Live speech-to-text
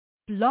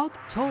Blog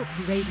Talk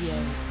Radio.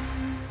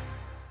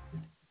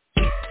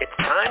 It's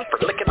time for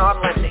Lykken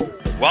on Lending.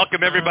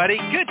 Welcome, everybody.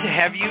 Good to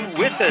have you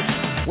with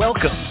us.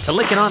 Welcome to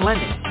Lykken on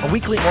Lending, a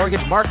weekly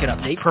mortgage market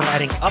update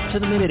providing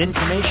up-to-the-minute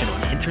information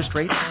on interest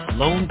rates,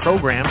 loan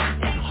programs,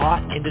 and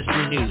hot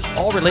industry news,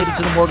 all related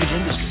to the mortgage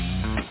industry.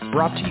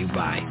 Brought to you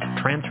by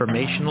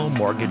Transformational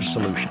Mortgage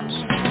Solutions.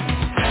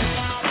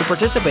 To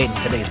participate in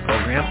today's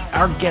program,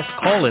 our guest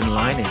call-in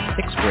line is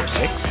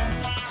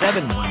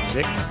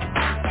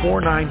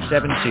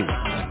 646-716-4972.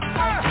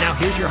 Now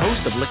here's your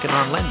host of Lykken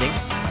on Lending,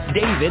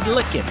 David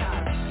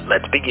Lykken.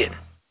 Let's begin.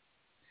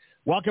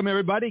 Welcome,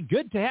 everybody.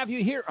 Good to have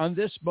you here on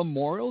this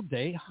Memorial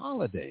Day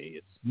holiday.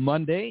 It's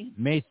Monday,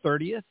 May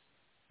 30th,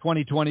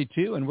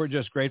 2022, and we're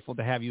just grateful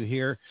to have you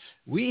here.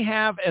 We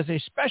have as a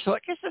special, I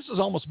guess this is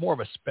almost more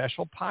of a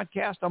special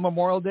podcast on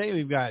Memorial Day.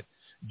 We've got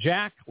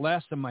Jack,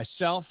 Les, and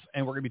myself,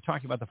 and we're going to be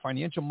talking about the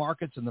financial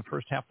markets in the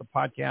first half of the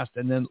podcast.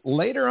 And then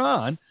later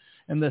on,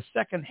 in the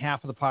second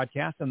half of the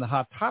podcast, in the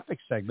Hot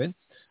Topics segment,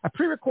 I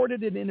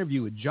pre-recorded an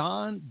interview with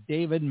John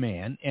David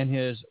Mann and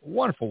his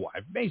wonderful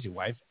wife, amazing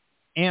wife,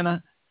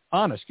 Anna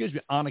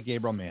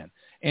Gabriel Mann.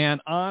 And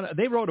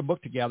they wrote a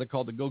book together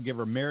called The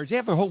Go-Giver Marriage. They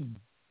have a whole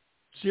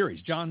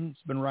series. John's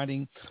been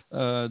writing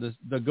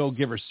the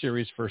Go-Giver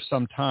series for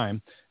some time.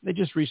 They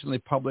just recently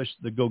published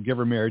The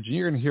Go-Giver Marriage, and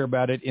you're going to hear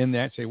about it in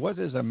that. Say, what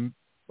is a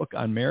book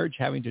on marriage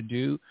having to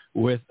do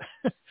with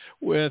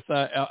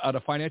on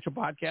a financial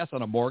podcast,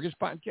 on a mortgage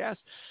podcast?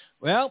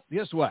 Well,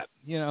 guess what?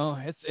 You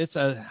know, it's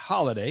a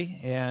holiday,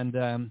 and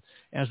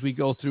as we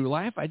go through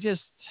life, I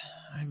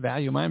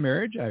value my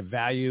marriage. I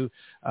value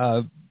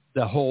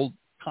the whole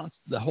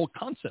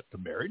concept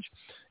of marriage.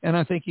 And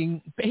I'm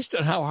thinking, based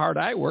on how hard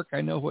I work,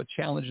 I know what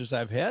challenges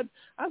I've had.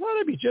 I thought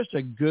it'd be just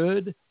a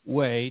good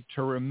way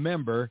to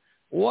remember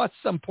what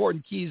some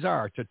important keys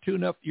are to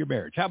tune up your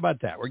marriage. How about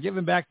that? We're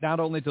giving back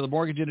not only to the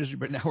mortgage industry,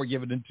 but now we're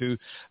giving into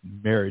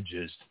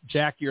marriages.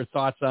 Jack, your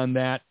thoughts on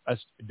that, us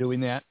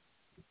doing that?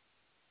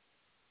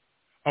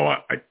 Oh,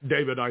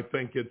 David, I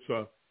think it's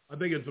a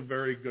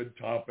very good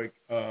topic.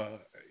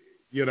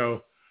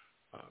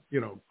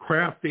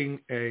 Crafting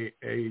a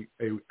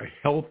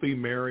healthy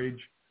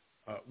marriage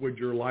with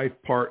your life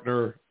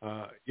partner,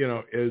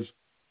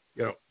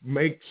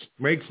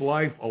 makes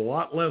life a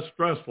lot less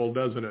stressful,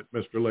 doesn't it,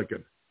 Mr.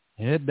 Lykken?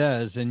 It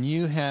does, and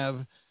you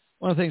have.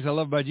 One of the things I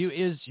love about you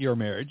is your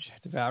marriage,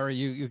 Valerie.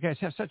 You guys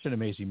have such an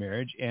amazing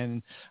marriage,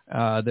 and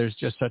there's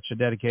just such a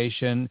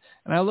dedication.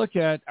 And I look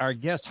at our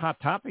hot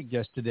topic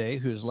guest today,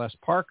 who's Les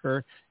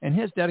Parker, and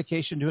his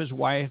dedication to his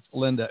wife,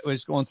 Linda, who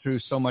is going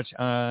through so much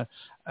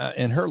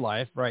in her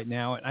life right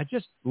now. And I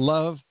just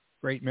love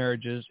great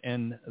marriages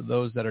and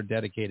those that are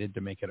dedicated to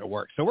making it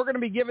work. So we're going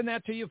to be giving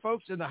that to you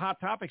folks in the Hot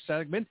Topic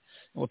segment,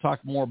 and we'll talk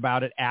more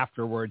about it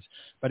afterwards.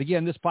 But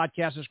again, this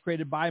podcast is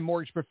created by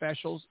mortgage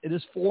professionals. It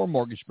is for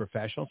mortgage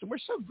professionals, and we're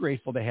so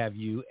grateful to have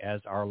you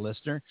as our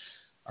listener.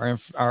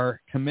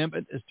 Our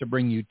commitment is to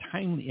bring you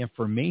timely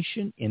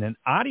information in an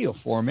audio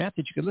format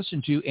that you can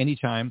listen to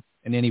anytime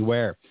and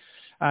anywhere.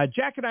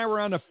 Jack and I were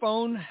on the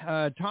phone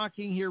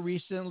talking here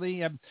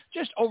recently,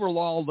 just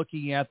overall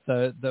looking at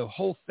the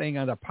whole thing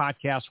on the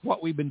podcast,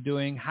 what we've been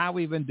doing, how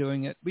we've been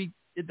doing it. The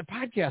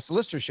podcast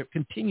listenership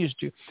continues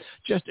to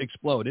just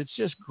explode. It's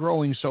just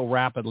growing so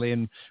rapidly,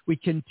 and we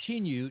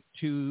continue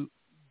to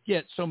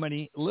get so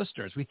many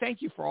listeners. We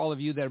thank you for all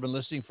of you that have been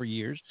listening for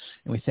years,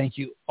 and we thank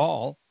you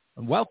all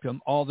and welcome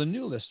all the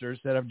new listeners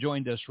that have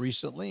joined us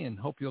recently, and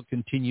hope you'll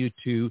continue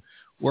to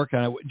work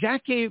on it.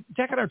 Jack and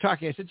I were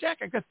talking. I said, Jack,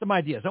 I got some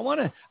ideas. I want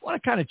to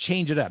kind of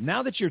change it up.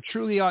 Now that you're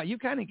truly you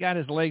kind of got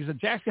his legs, and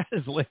Jack's got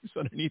his legs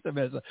underneath him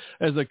as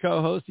a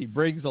co-host. He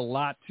brings a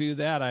lot to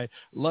that. I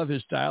love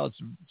his style.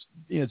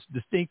 It's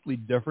distinctly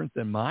different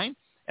than mine,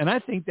 and I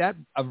think that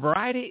a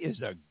variety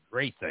is a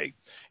great thing.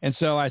 And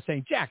so I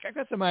say, Jack, I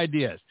got some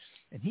ideas.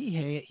 And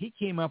he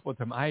came up with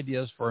some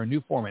ideas for a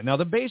new format. Now,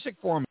 the basic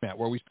format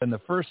where we spend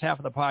the first half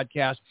of the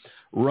podcast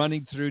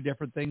running through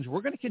different things,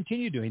 we're going to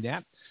continue doing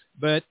that.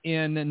 But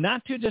in the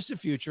not too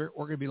distant future,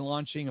 we're going to be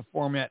launching a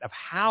format of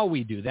how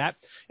we do that.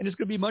 And it's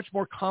going to be much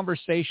more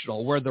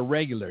conversational, where the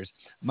regulars,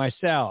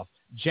 myself,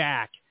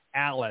 Jack,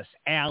 Alice,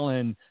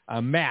 Alan,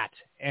 Matt,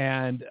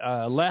 and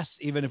Les,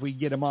 even if we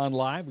get them on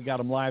live, we got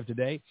them live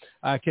today,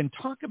 can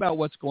talk about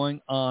what's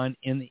going on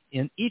in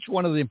each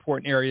one of the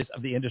important areas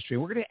of the industry.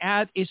 We're going to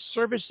add a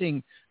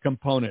servicing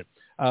component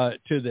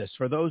to this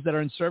for those that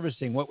are in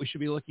servicing, what we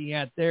should be looking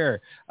at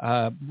there.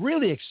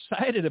 Really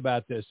excited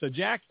about this. So,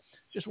 Jack,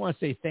 just want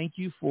to say thank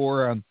you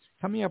for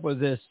coming up with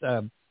this.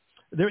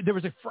 There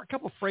was a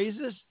couple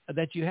phrases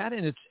that you had,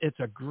 and it's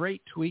a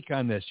great tweak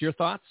on this. Your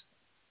thoughts?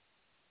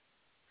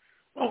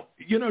 Well,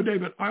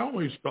 David, I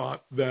always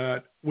thought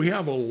that we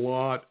have a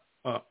lot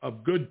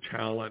of good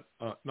talent,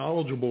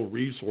 knowledgeable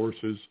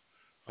resources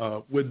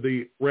with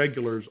the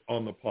regulars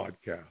on the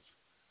podcast.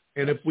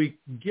 And if we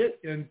get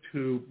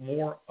into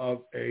more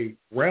of a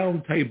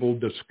roundtable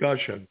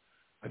discussion,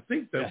 I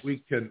think that we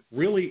can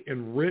really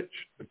enrich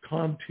the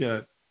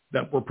content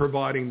that we're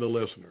providing the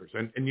listeners.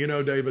 And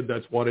David,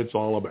 that's what it's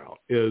all about,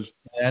 is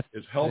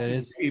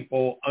helping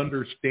people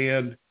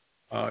understand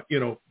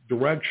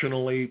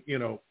directionally,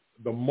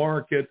 the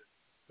market,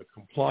 the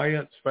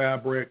compliance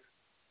fabric,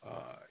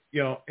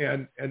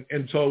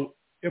 and so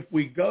if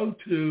we go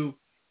to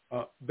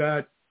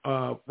that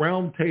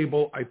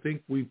roundtable, I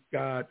think we've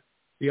got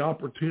the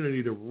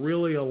opportunity to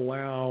really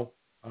allow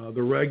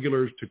the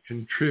regulars to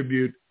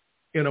contribute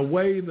in a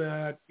way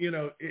that,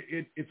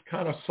 it's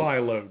kind of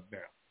siloed now.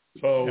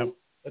 So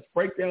let's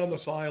break down the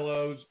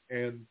silos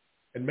and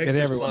make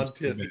this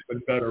content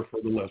even better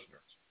for the listeners.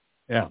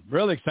 Yeah,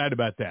 really excited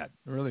about that.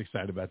 Really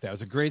excited about that. It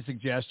was a great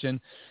suggestion,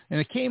 and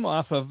it came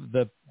off of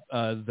the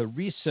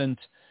recent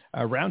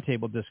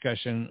roundtable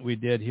discussion we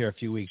did here a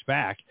few weeks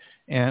back,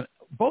 and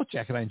both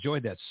Jack and I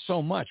enjoyed that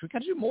so much. We got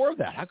to do more of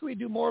that. How can we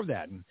do more of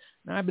that? And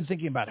I've been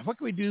thinking about it. What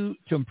can we do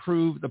to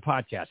improve the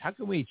podcast? How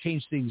can we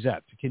change things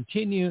up to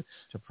continue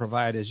to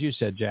provide, as you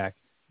said, Jack,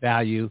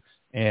 value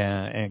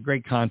and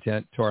great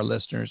content to our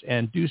listeners,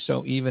 and do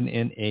so even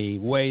in a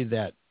way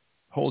that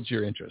holds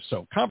your interest?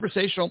 So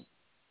conversational,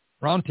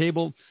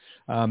 roundtable,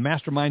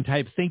 mastermind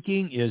type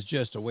thinking is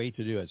just a way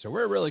to do it. So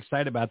we're really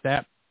excited about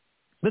that.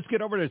 Let's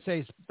get over to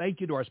say thank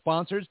you to our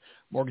sponsors,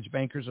 Mortgage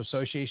Bankers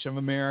Association of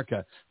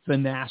America,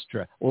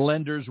 Finastra,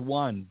 Lenders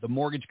One, the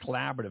Mortgage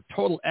Collaborative,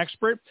 Total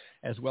Expert,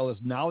 as well as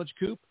Knowledge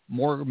Coop,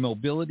 Mortgage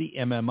Mobility,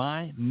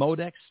 MMI,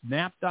 Modex,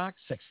 SnapDoc,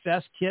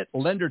 Success Kit,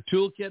 Lender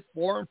Toolkit,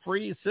 Forum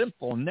Free,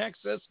 Simple,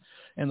 Nexus,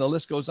 and the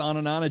list goes on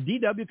and on. And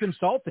DW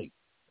Consulting.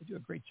 They do a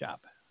great job.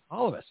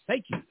 All of us,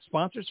 thank you,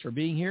 sponsors, for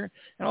being here.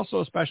 And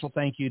also a special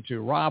thank you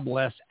to Rob,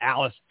 Les,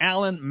 Alice,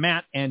 Alan,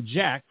 Matt, and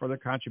Jack for their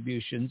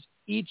contributions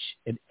each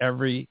and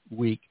every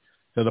week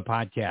to the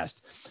podcast.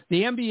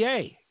 The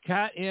MBA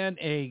got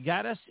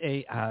us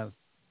a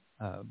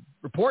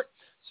report,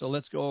 so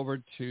let's go over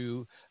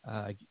to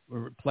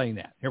we're playing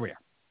that. Here we are.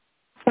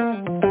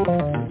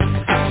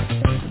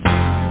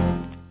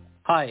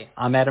 Hi,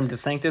 I'm Adam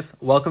DeSanctis.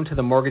 Welcome to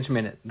the Mortgage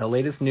Minute, the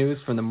latest news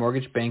from the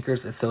Mortgage Bankers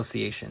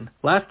Association.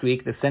 Last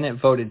week, the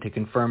Senate voted to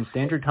confirm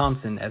Sandra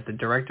Thompson as the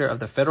director of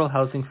the Federal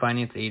Housing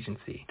Finance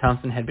Agency.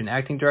 Thompson had been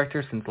acting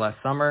director since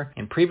last summer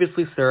and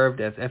previously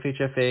served as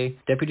FHFA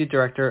Deputy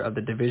Director of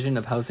the Division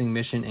of Housing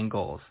Mission and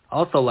Goals.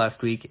 Also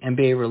last week,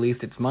 MBA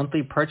released its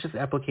monthly Purchase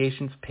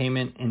Applications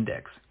Payment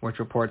Index, which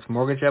reports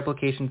mortgage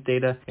applications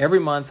data every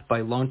month by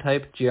loan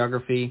type,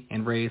 geography,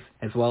 and race,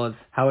 as well as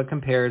how it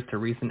compares to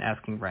recent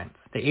asking rents.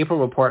 The April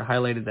report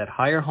highlighted that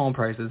higher home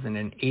prices and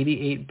an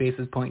 88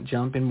 basis point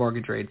jump in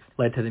mortgage rates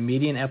led to the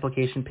median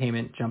application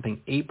payment jumping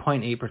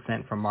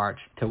 8.8% from March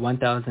to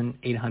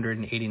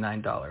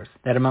 $1,889.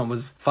 That amount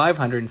was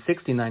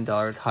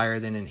 $569 higher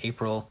than in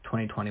April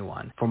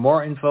 2021. For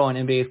more info on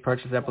MBA's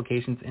Purchase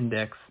Applications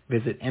Index,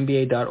 visit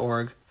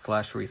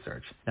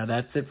mba.org/research. Now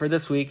that's it for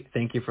this week.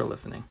 Thank you for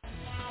listening.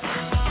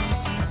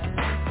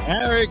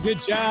 All right, good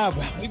job.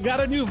 We've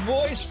got a new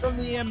voice from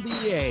the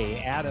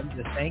MBA, Adam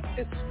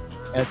DeSanctis.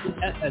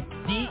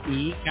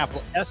 D-E,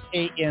 capital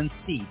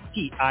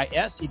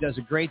S-A-N-C-T-I-S. He does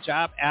a great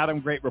job.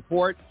 Adam, great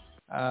report.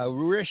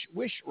 Wish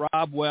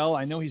Rob well.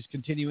 I know he's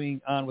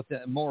continuing on with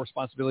more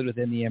responsibility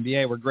within the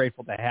MBA. We're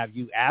grateful to have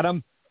you,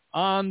 Adam,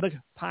 on the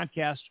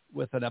podcast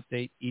with an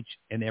update each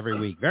and every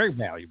week. Very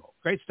valuable.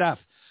 Great stuff.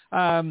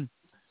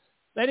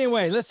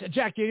 Anyway,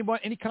 Jack, do you want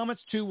any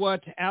comments to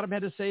what Adam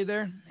had to say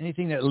there?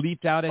 Anything that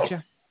leaped out at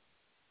you?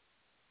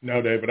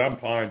 No, David, I'm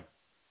fine.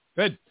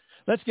 Good.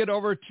 Let's get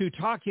over to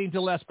talking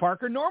to Les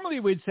Parker. Normally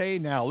we'd say,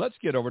 now let's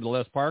get over to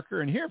Les Parker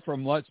and hear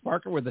from Les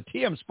Parker with the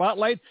TM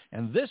Spotlight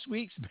and this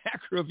week's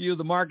macro review of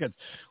the markets.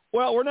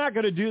 Well, we're not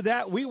going to do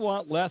that. We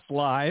want Les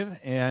live,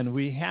 and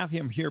we have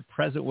him here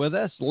present with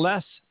us.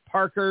 Les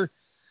Parker,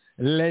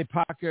 Le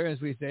Parker, as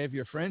we say if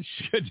you're French.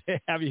 Good to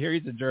have you here.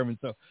 He's a German,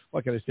 so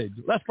what can I say?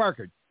 Les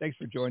Parker, thanks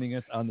for joining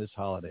us on this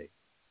holiday.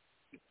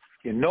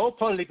 You know,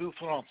 parlez-vous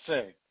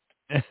français?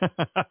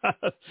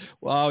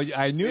 Well,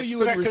 I knew you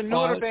would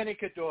respond.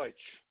 Deutsch.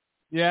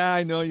 Yeah,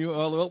 I know you.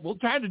 We'll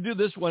try to do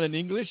this one in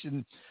English,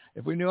 and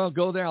if we know I'll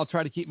go there, I'll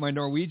try to keep my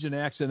Norwegian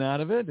accent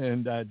out of it.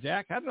 And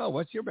Jack, I don't know,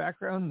 what's your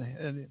background?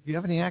 Do you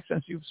have any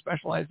accents you've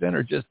specialized in,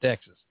 or just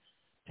Texas?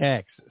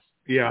 Texas.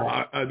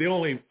 Yeah, the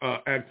only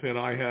accent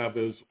I have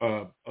is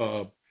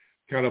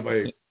kind of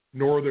a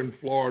northern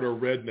Florida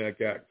redneck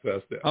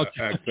accent,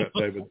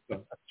 David.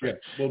 So, yeah,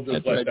 we'll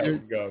just let that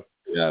one go.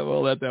 Yeah,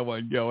 we'll let that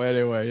one go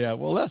anyway. Yeah,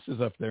 well, Les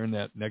is up there in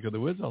that neck of the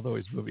woods, although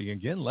he's moving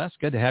again. Les,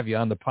 good to have you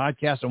on the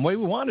podcast. And what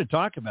we want to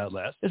talk about,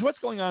 Les, is what's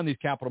going on in these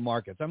capital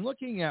markets. I'm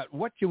looking at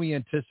what can we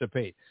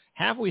anticipate.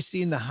 Have we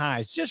seen the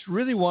highs? Just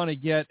really want to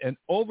get an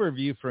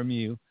overview from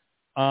you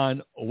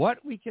on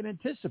what we can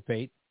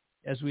anticipate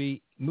as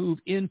we move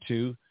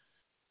into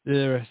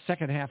the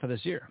second half of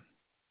this year.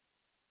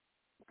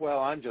 Well,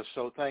 I'm just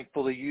so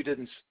thankful that you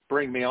didn't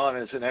bring me on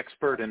as an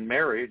expert in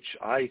marriage.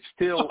 I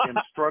still am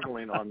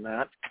struggling on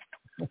that.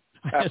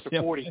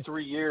 After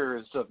 43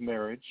 years of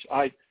marriage,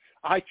 I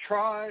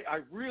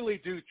really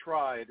do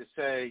try to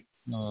say,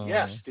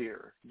 yes,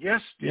 dear,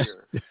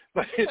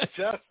 but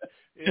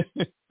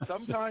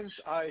sometimes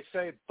I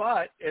say,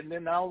 but, and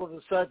then all of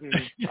a sudden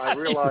I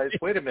realize,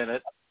 wait a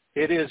minute,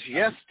 It is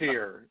yes,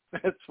 dear.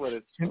 That's what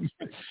it's supposed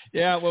to be.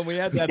 Yeah, when we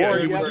had that, or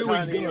we yes, were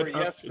honey, or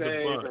yes,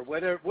 babe,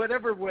 or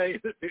whatever way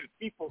that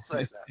people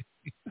say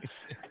that.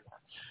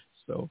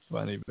 So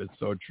funny, but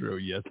so true.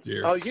 Yes,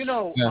 dear. Oh,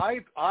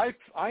 Yeah. I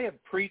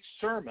have preached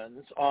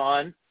sermons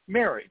on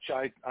marriage.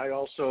 I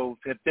also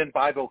have been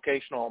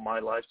bivocational all my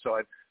life, so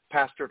I've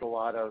pastored a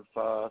lot of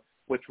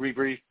what we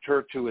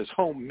refer to as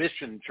home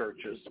mission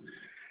churches.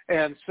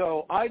 And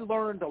so I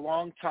learned a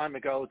long time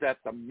ago that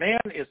the man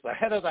is the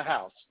head of the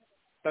house.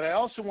 But I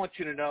also want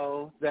you to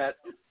know that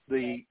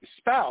the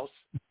spouse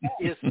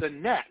is the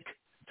neck.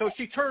 So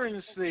she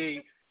turns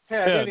the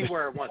head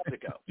anywhere it wants to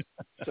go.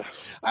 So.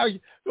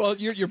 Well,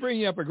 you're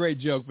bringing up a great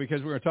joke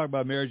because we were talking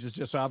about marriage. It's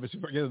just obviously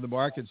we're getting the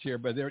markets here.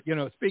 But there,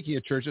 speaking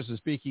of churches and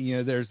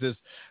speaking, there's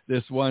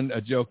this one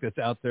joke that's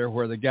out there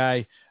where the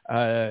guy,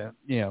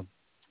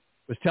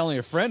 was telling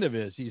a friend of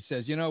his. He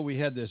says, we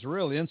had this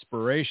really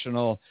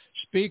inspirational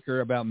speaker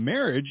about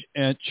marriage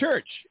at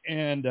church,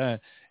 and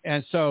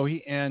so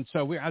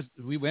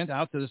we went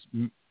out to this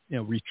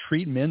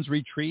retreat, men's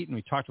retreat, and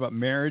we talked about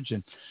marriage,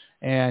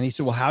 and he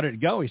said, well, how did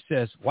it go? He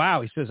says,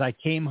 wow. He says, I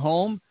came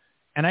home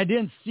and I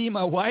didn't see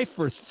my wife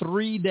for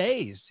 3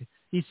 days.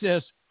 He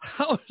says,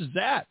 how is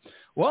that?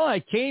 Well, I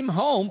came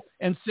home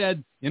and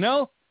said,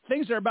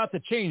 things are about to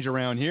change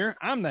around here.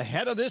 I'm the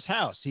head of this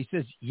house. He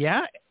says,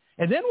 yeah.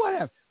 And then what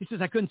happened? He says,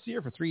 I couldn't see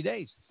her for 3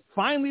 days.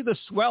 Finally, the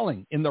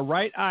swelling in the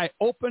right eye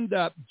opened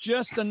up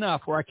just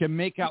enough where I can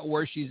make out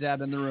where she's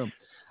at in the room.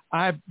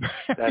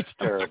 That's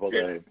terrible,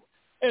 Dave.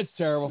 It's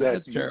terrible.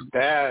 It's terrible.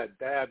 Bad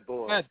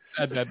boy. Bad.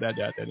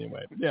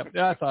 Anyway, yeah,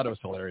 I thought it was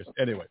hilarious.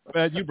 Anyway,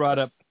 you brought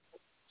up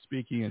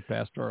speaking and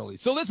pastorally.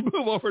 So let's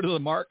move over to the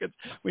markets.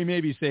 We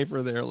may be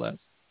safer there, Les.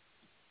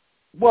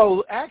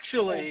 Well,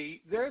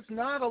 actually, there's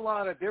not a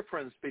lot of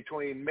difference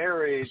between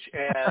marriage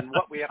and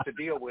what we have to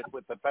deal with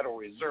the Federal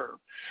Reserve.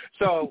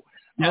 So,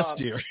 yes,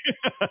 dear.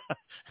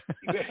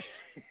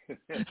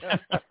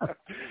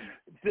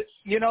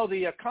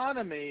 The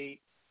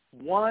economy,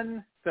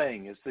 one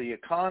thing is the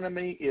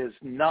economy is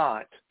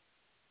not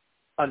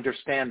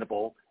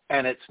understandable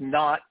and it's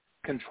not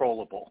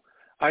controllable.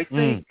 I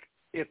think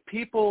if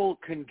people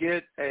can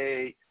get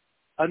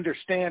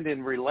understand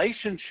in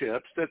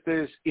relationships that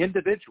there's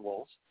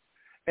individuals,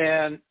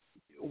 and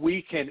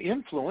we can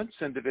influence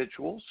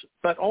individuals,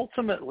 but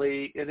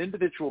ultimately an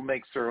individual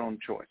makes their own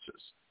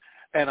choices.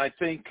 And I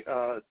think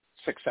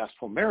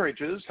successful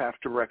marriages have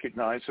to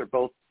recognize they're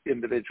both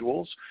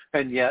individuals,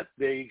 and yet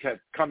they have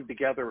come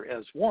together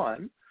as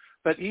one.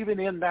 But even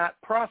in that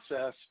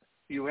process,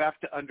 you have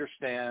to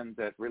understand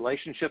that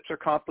relationships are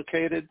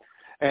complicated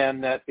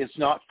and that it's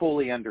not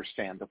fully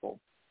understandable.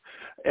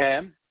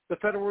 And the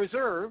Federal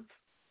Reserve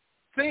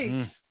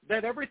thinks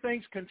that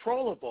everything's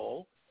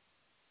controllable,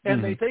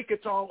 and they think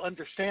it's all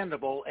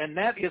understandable, and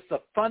that is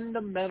the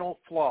fundamental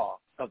flaw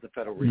of the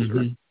Federal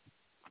Reserve.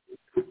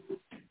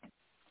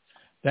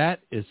 That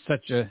is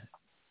such a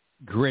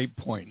great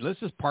point. Let's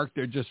just park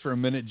there just for a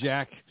minute,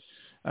 Jack.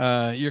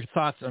 Your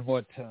thoughts on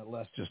what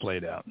Les just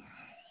laid out?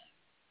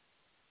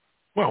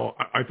 Well,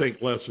 I think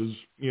Les is,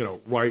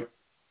 right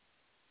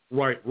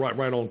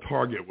on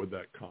target with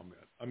that comment.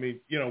 I mean,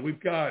 we've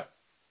got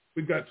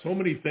so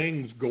many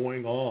things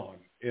going on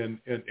in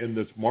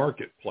this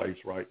marketplace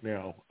right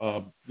now.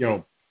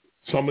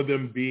 Some of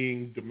them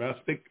being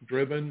domestic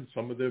driven,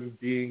 some of them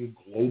being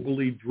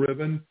globally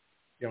driven,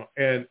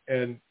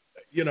 and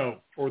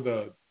for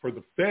the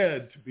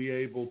Fed to be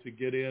able to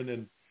get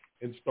in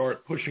and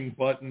start pushing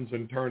buttons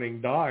and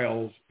turning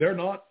dials, they're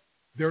not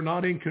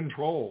in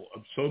control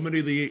of so many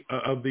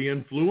of the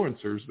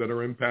influencers that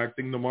are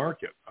impacting the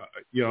market.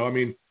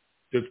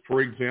 Just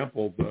for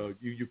example, the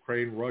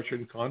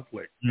Ukraine-Russian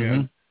conflict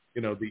and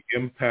the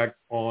impact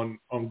on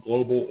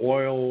global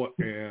oil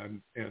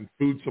and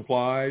food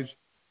supplies.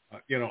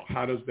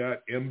 How does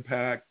that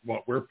impact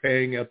what we're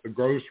paying at the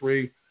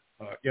grocery?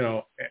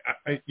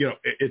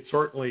 It's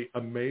certainly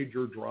a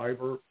major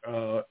driver,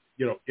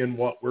 in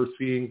what we're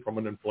seeing from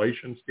an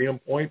inflation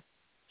standpoint.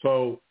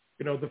 So,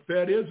 the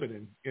Fed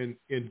isn't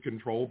in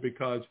control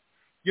because,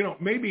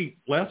 maybe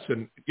less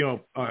than,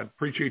 I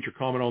appreciate your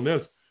comment on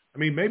this. I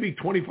mean, maybe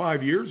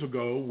 25 years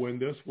ago when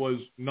this was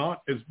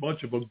not as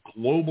much of a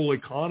global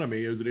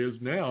economy as it is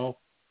now,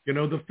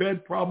 the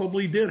Fed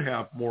probably did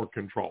have more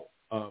control.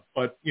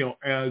 But,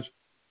 as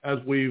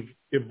we've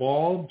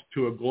evolved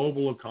to a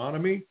global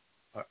economy,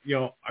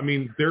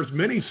 there's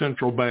many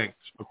central banks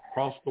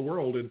across the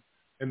world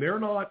and they're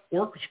not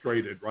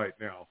orchestrated right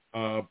now.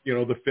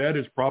 The Fed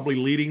is probably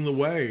leading the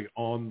way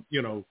on,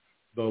 the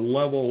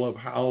level of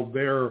how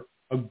they're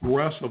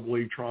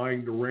aggressively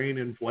trying to rein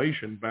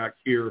inflation back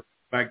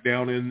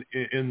down in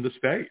the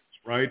States,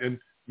 right? And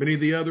many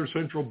of the other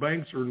central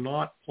banks are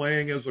not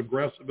playing as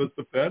aggressive as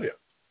the Fed is.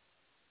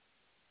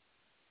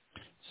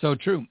 So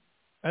true.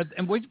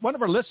 And one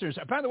of our listeners,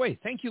 by the way,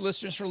 thank you,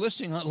 listeners, for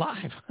listening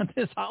live on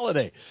this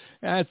holiday.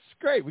 That's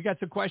great. We got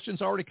some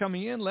questions already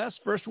coming in. Les,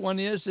 first one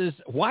is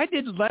why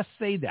did Les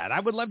say that? I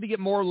would love to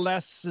get more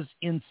Les's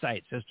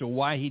insights as to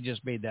why he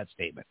just made that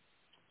statement.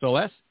 So,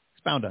 Les,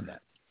 expound on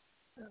that.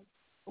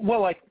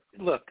 Well,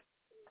 look,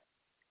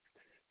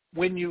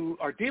 when you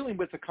are dealing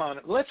with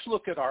economy, let's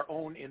look at our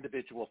own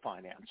individual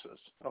finances,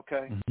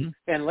 okay? Mm-hmm.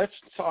 And let's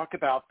talk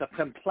about the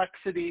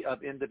complexity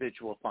of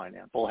individual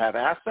finance. People have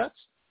assets,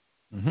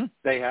 Mm-hmm.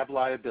 they have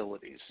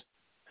liabilities,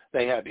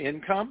 they have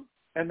income,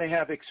 and they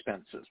have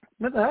expenses.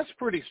 Now, that's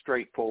pretty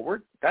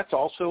straightforward. That's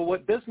also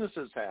what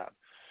businesses have.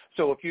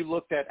 So if you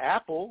looked at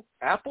Apple,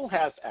 Apple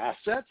has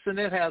assets and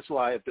it has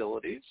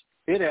liabilities,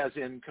 it has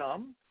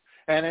income,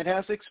 and it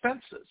has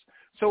expenses.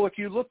 So if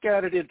you look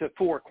at it into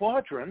 4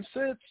 quadrants,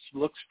 it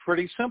looks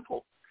pretty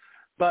simple.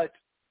 But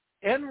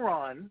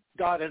Enron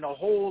got in a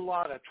whole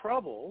lot of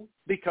trouble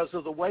because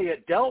of the way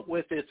it dealt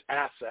with its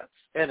assets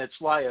and its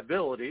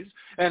liabilities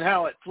and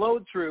how it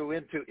flowed through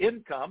into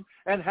income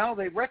and how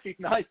they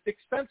recognized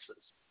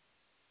expenses.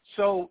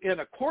 So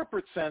in a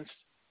corporate sense,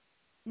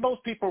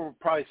 most people would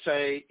probably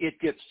say it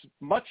gets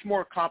much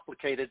more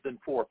complicated than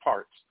 4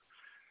 parts.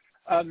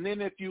 And then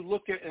if you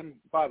look at, and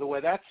by the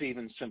way, that's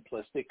even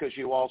simplistic because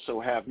you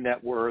also have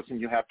net worth and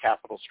you have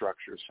capital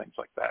structures, things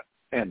like that.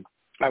 And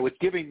I was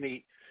giving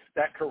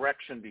that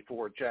correction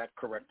before Jack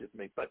corrected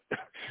me, but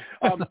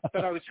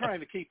but I was trying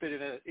to keep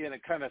it in a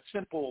kind of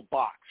simple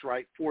box,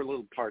 right? 4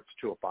 little parts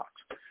to a box.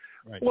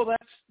 Right. Well,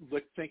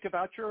 think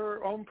about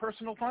your own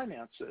personal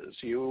finances.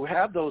 You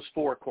have those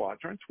 4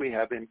 quadrants. We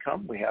have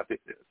income, we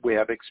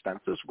have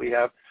expenses, we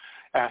have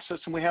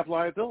assets, and we have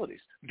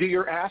liabilities. Do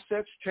your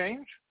assets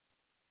change?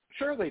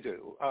 Sure they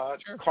do.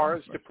 Sure.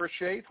 Cars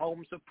depreciate,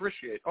 homes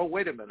appreciate. Oh,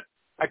 wait a minute.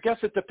 I guess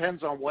it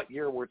depends on what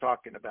year we're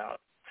talking about.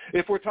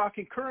 If we're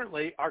talking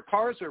currently, our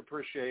cars are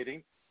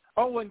appreciating.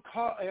 Oh, and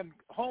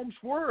homes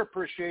were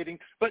appreciating,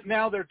 but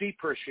now they're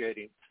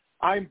depreciating.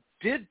 I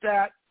did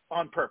that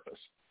on purpose.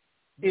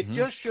 It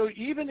just shows,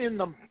 even in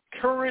the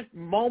current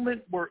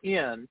moment we're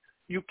in,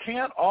 you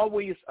can't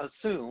always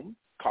assume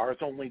cars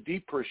only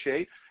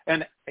depreciate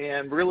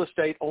and real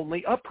estate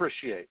only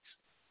appreciates.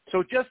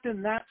 So just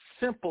in that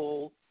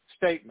simple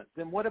statement,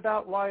 then what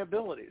about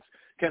liabilities?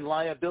 Can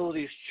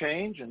liabilities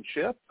change and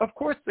shift? Of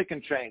course they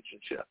can change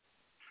and shift.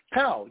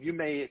 How? You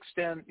may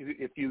extend,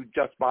 if you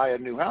just buy a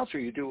new house or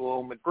you do a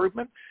home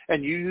improvement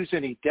and you use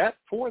any debt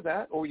for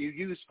that, or you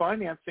use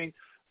financing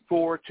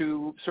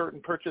to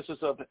certain purchases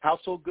of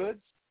household goods,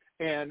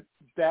 and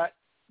that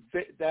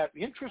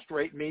interest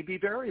rate may be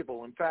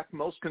variable. In fact,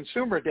 most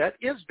consumer debt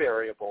is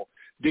variable.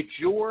 Did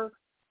your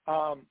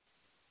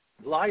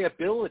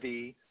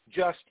liability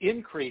just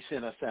increase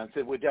in a sense?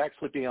 It would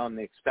actually be on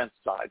the expense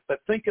side.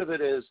 But think of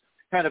it as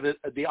kind of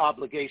the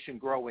obligation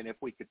growing if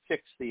we could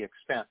fix the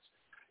expense.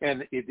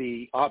 And if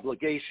the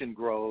obligation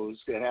grows,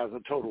 it has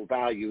a total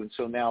value, and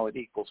so now it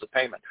equals a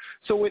payment.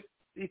 So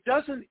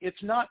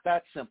it's not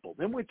that simple.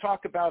 Then we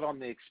talk about on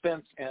the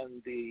expense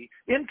and the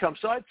income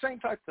side, same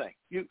type thing.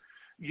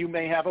 You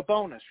may have a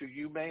bonus, or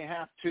you may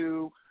have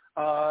to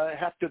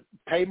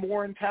pay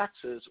more in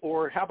taxes,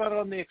 or how about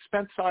on the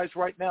expense side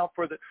right now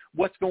for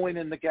what's going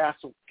in the gas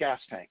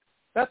tank?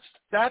 That's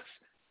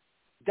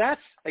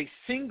a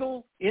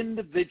single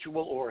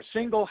individual or a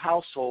single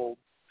household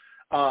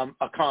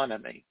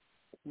economy.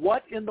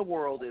 What in the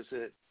world is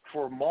it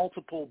for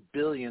multiple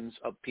billions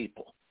of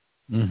people?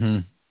 Mm-hmm.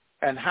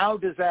 And how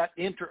does that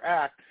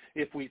interact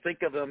if we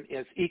think of them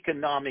as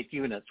economic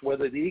units,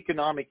 whether the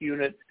economic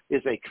unit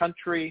is a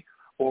country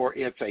or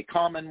it's a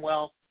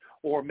commonwealth,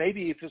 or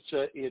maybe if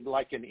it's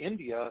like in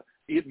India,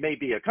 it may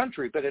be a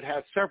country, but it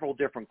has several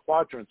different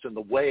quadrants in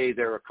the way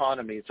their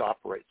economies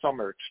operate. Some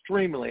are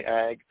extremely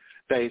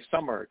ag-based,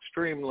 some are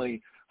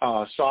extremely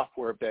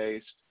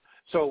software-based.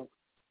 So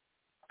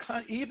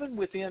even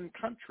within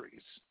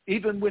countries,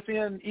 even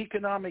within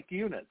economic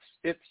units,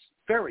 it's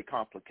very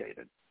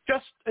complicated.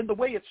 Just in the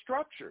way it's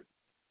structured,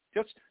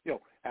 just,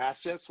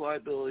 assets,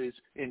 liabilities,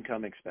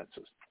 income,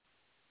 expenses.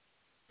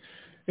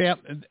 Yeah,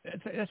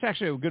 that's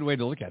actually a good way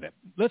to look at it.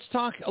 Let's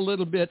talk a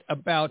little bit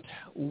about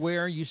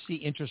where you see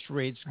interest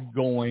rates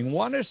going.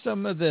 What are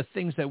some of the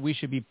things that we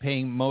should be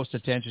paying most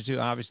attention to?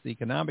 Obviously,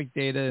 economic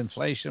data,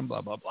 inflation,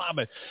 blah, blah, blah.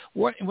 But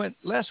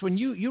Les, when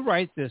you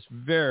write this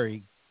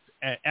very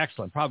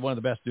excellent, probably one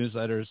of the best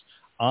newsletters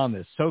on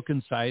this, so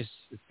concise.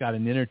 It's got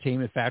an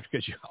entertainment factor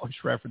because you're always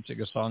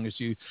referencing a song as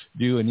you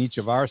do in each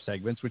of our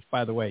segments, which,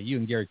 by the way, you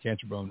and Gary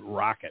Canterbone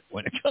rock it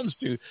when it comes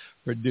to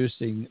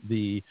producing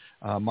the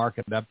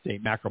market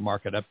update, macro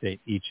market update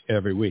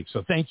every week.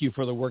 So thank you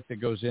for the work that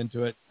goes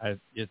into it.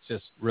 It's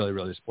just really,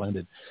 really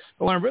splendid.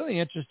 But what I'm really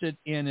interested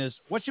in is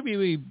what should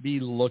we be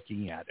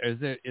looking at? Is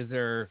it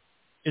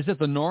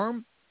the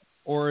norm,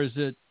 or is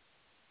it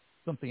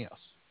something else?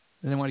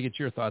 And I want to get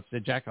your thoughts.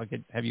 Jack, I'll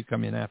have you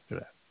come in after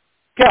that.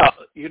 Yeah,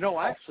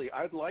 actually,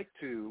 I'd like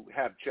to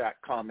have Jack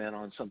comment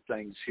on some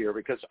things here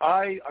because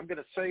I'm going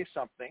to say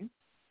something,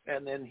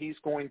 and then he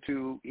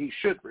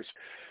should.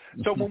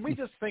 So when we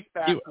just think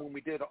back when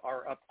we did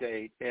our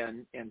update,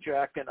 and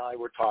Jack and I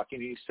were talking,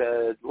 he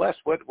said, Les,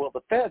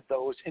 the Fed,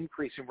 though, is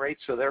increasing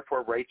rates, so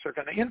therefore rates are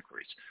going to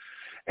increase.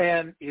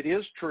 And it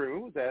is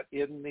true that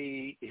in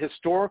the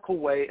historical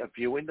way of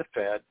viewing the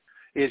Fed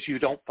is you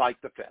don't fight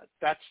the Fed.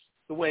 That's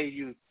the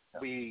way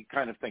we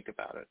kind of think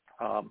about it.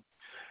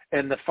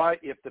 And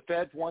if the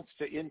Fed wants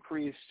to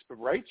increase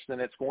rates,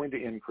 then it's going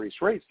to increase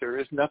rates. There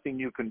is nothing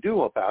you can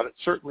do about it,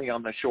 certainly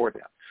on the short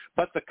end.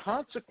 But the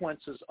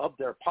consequences of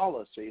their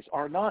policies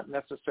are not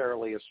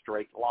necessarily a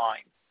straight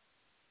line.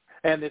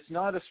 And it's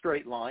not a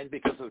straight line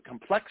because of the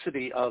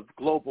complexity of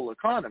global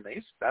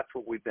economies. That's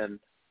what we've been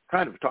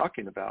kind of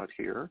talking about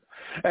here.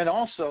 And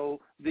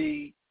also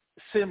the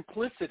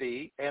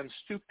simplicity and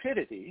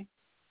stupidity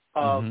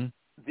of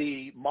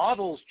the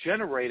models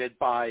generated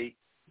by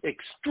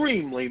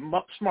extremely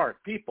smart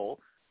people.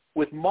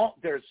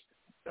 There's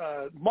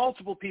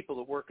multiple people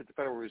that work at the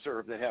Federal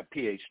Reserve that have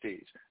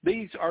PhDs.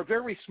 These are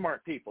very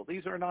smart people.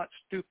 These are not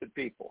stupid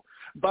people.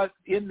 But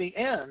in the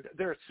end,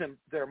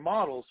 their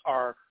models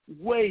are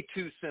way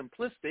too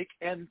simplistic.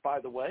 And by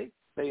the way,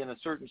 they in a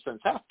certain sense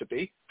have to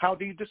be. How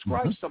do you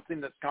describe something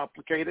that's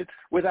complicated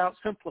without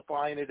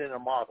simplifying it in a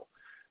model?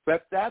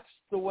 But that's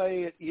the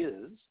way it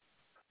is.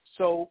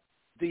 So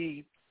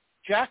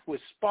Jack was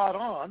spot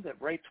on that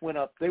rates went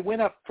up. They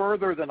went up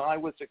further than I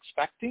was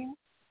expecting.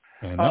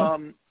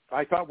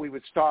 I thought we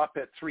would stop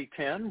at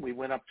 310. We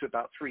went up to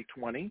about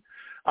 320.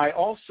 I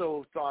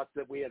also thought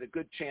that we had a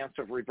good chance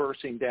of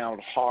reversing down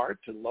hard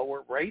to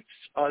lower rates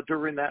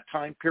during that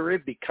time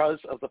period because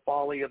of the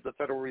folly of the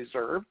Federal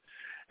Reserve.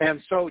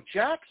 And so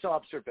Jack's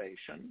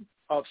observation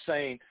of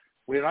saying,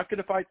 we're not going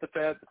to fight the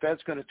Fed, the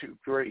Fed's going to do,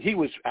 he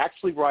was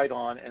actually right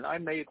on, and I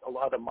made a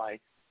lot of my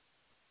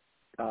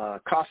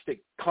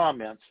caustic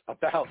comments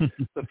about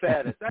the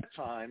Fed at that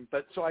time.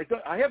 But so I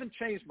haven't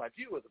changed my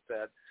view of the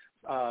Fed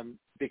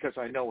because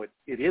I know it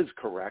is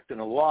correct, and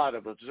a lot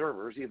of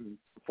observers, even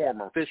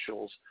former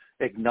officials,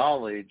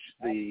 acknowledge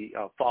the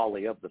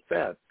folly of the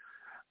Fed.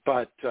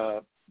 But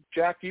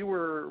Jack, you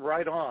were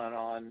right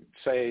on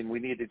saying we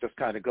need to just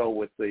kind of go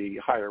with the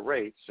higher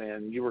rates,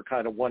 and you were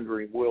kind of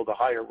wondering, will the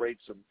higher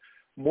rates of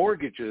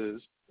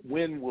mortgages,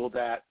 when will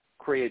that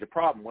create a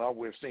problem? Well,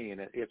 we're seeing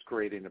it. It's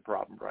creating a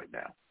problem right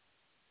now.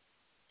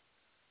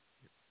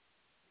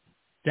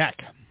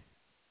 Jack.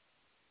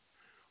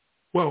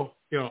 Well,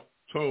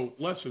 so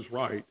Les is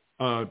right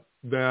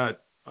that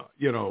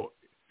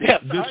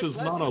Yes, this is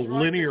not a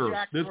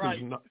linear. This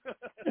is not.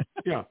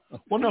 Yeah.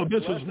 Well, no,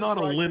 this is not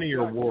a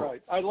linear world.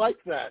 Right. I like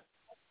that.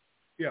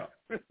 Yeah,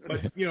 but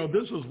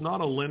this is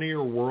not a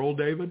linear world,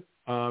 David.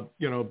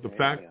 The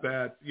fact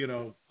that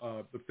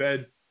the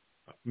Fed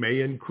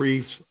may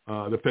increase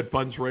the Fed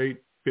funds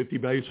rate 50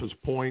 basis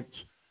points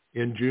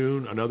in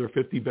June, another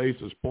 50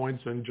 basis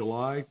points in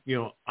July.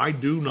 I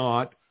do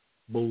not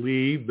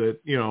believe that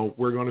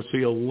we're going to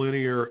see a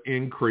linear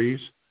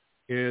increase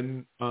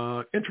in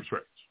interest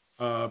rates.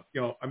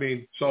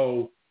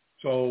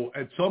 So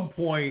at some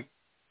point,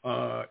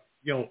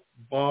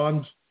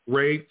 bonds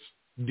rates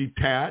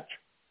detach,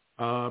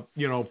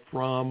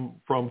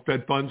 from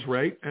Fed funds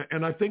rate,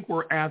 and I think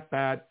we're at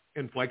that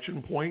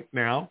inflection point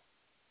now.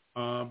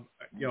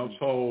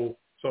 So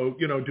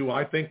do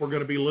I think we're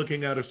going to be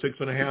looking at a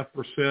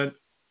 6.5%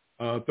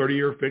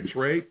 30-year fixed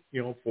rate,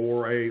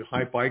 for a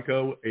high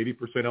FICO,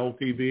 80%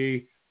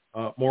 LTV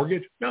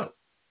mortgage? No,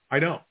 I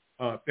don't.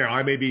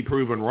 I may be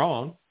proven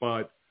wrong,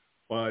 but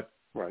right.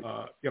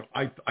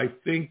 I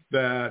think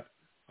that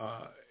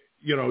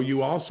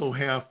you also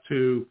have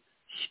to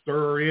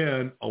stir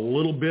in a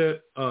little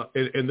bit,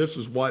 and this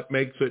is what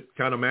makes it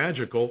kind of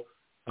magical,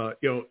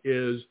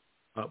 is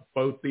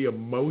both the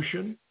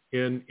emotion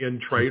in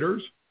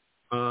traders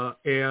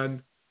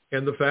and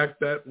the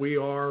fact that we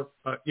are,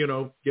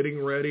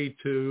 getting ready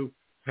to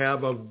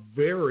have a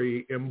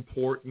very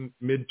important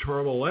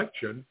midterm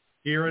election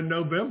here in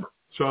November.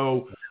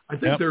 So I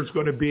think there's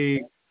going to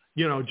be,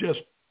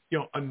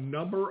 a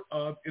number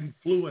of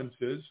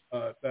influences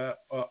that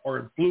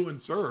are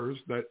influencers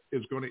that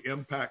is going to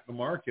impact the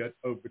market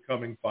over the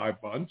coming 5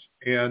 months.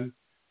 And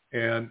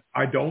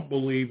I don't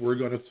believe we're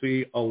going to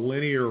see a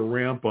linear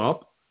ramp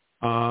up.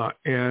 I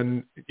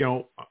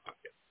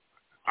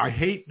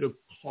hate to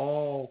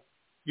call,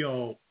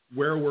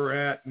 where we're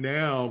at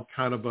now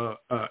kind of a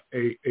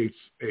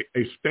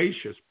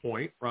spacious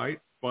point, right?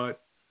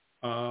 But,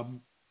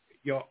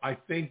 I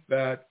think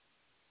that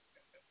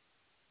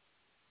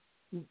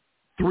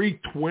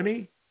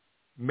 320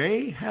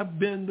 may have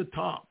been the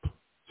top.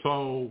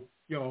 So,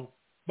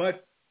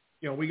 but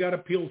we got to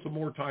peel some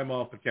more time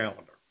off the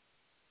calendar.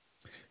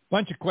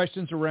 Bunch of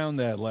questions around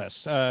that, Les.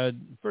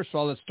 First of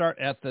all, let's start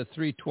at the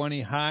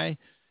 320 high.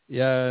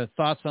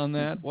 Thoughts on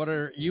that? What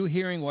are you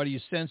hearing? What are you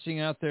sensing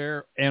out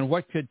there? And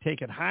what could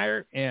take it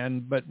higher?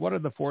 But what are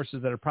the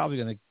forces that are probably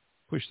going to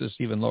push this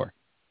even lower?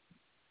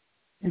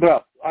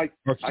 Well,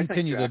 or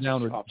continue the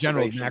downward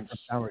general macro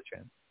downward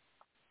trend.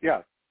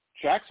 Yeah,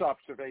 Jack's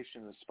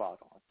observation is spot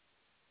on.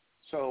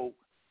 So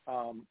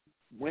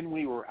when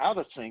we were out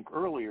of sync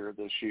earlier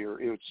this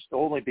year, it's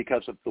only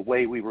because of the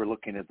way we were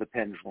looking at the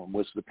pendulum.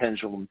 Was the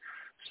pendulum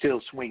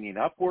still swinging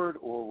upward,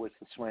 or was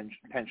the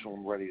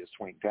pendulum ready to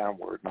swing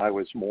downward? And I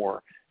was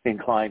more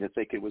inclined to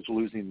think it was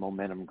losing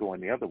momentum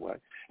going the other way.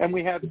 And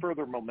we had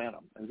further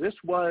momentum. And this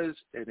was,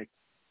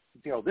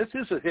 this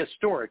is a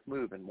historic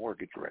move in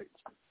mortgage rates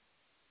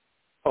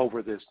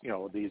over this,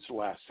 these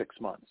last 6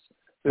 months.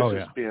 This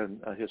has been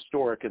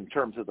historic in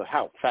terms of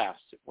how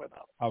fast it went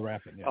up. How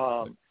rapid,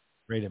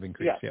 rate of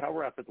increase. Yes, how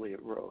rapidly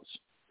it rose.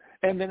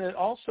 And then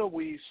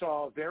we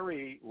saw a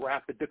very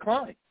rapid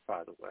decline,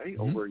 by the way.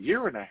 Mm-hmm. Over a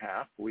year and a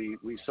half, we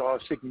saw a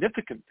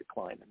significant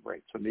decline in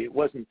rates. I mean, it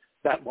wasn't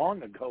that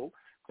long ago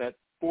that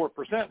 4%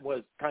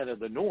 was kind of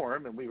the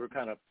norm, and we were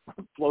kind of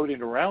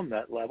floating around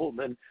that level. And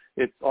then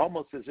it's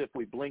almost as if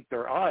we blinked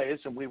our eyes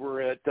and we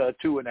were at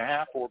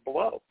 2.5 or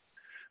below.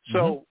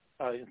 So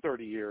in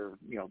 30-year,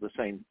 the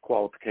same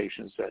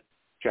qualifications that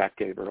Jack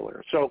gave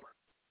earlier. So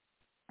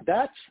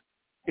that's,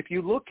 if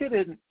you look at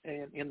it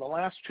in the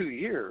last 2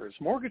 years,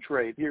 mortgage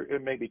rate,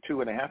 maybe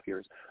 2.5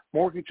 years,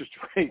 mortgage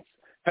rates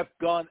have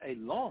gone a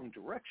long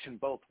direction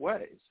both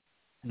ways.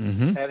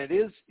 Mm-hmm. And it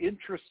is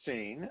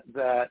interesting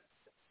that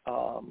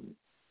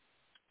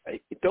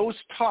those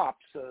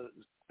tops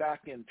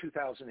back in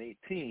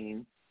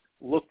 2018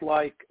 looked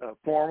like a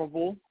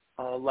formidable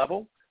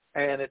level,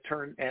 and it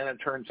turns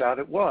out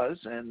it was,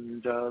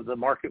 and the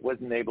market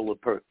wasn't able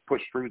to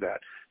push through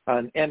that.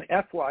 And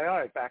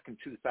FYI, back in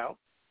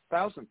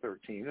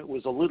 2013, it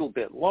was a little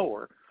bit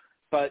lower,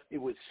 but it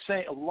was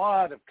a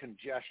lot of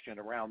congestion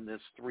around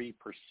this 3%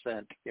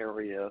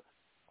 area,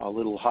 a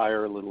little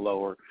higher, a little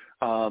lower,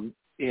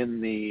 in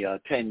the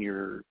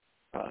 10-year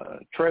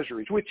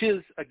treasuries, which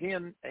is,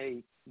 again,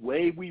 a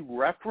way we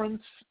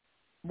reference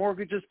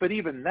mortgages, but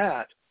even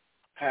that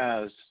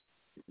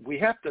we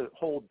have to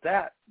hold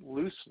that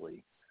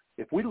loosely.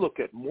 If we look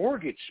at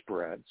mortgage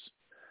spreads,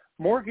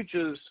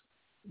 mortgages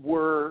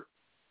were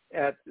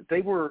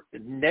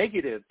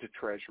negative to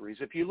treasuries.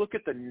 If you look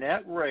at the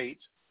net rate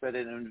that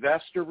an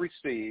investor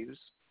receives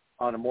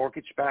on a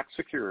mortgage-backed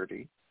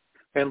security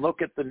and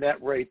look at the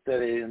net rate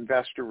that an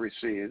investor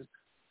receives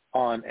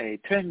on a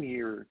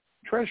 10-year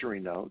treasury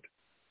note,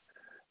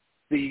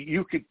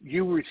 you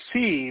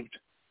received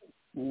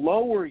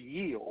lower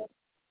yield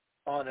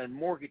on a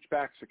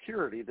mortgage-backed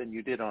security than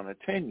you did on a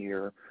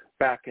 10-year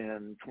back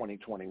in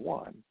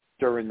 2021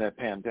 during the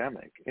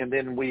pandemic. And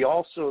then we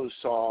also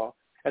saw,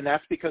 and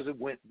that's because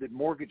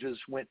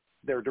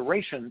their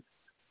duration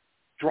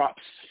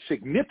dropped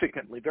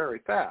significantly very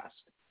fast.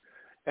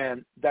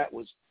 And that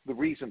was the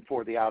reason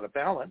for the out of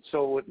balance.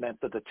 So it meant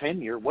that the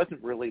 10-year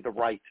wasn't really the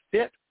right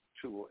fit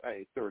to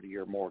a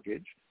 30-year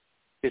mortgage.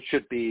 It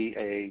should be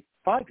a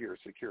 5-year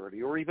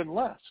security or even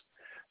less.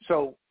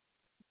 So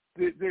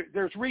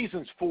there's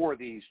reasons for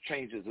these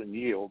changes in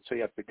yield, so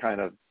you have to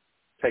kind of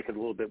take it a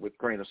little bit with a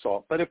grain of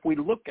salt. But if we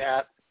look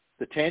at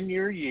the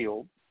 10-year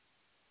yield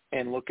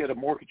and look at a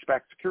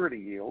mortgage-backed security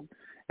yield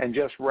and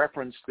just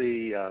reference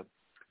the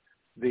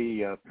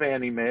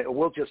Fannie Mae,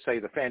 we'll just say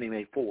the Fannie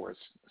Mae 4s,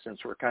 since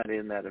we're kind of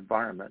in that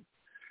environment,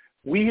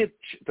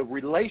 the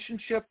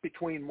relationship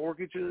between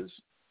mortgages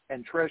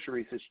and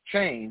treasuries has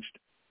changed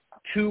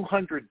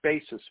 200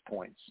 basis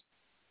points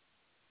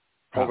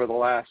over the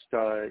last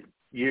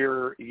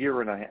year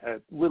and a half, a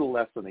little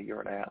less than a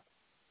year and a half.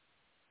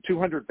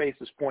 200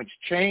 basis points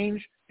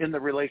change in the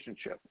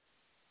relationship,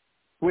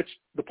 which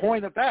the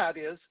point of that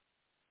is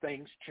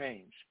things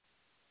change.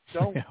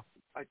 So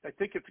I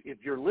think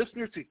if your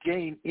listeners could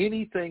gain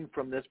anything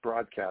from this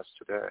broadcast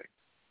today,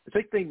 I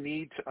think they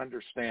need to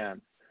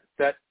understand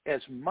that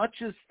as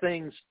much as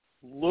things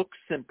look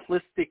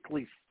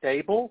simplistically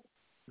stable,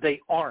 they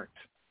aren't.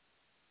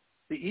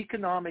 The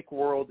economic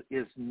world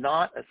is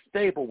not a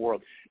stable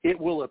world. It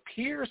will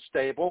appear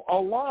stable a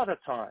lot of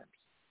times.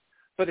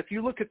 But if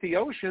you look at the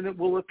ocean, it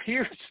will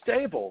appear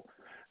stable.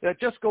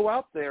 Just go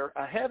out there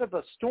ahead of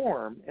a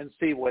storm and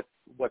see what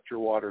your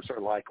waters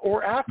are like,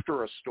 or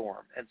after a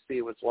storm and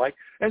see what it's like,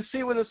 and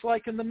see what it's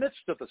like in the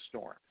midst of a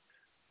storm.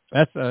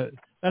 That's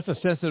a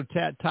sensitive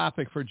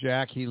topic for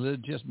Jack. He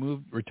just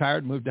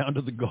retired, moved down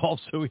to the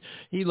Gulf, so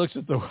he looks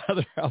at the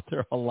weather out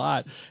there a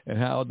lot and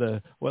how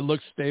what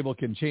looks stable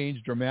can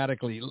change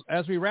dramatically.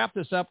 As we wrap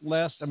this up,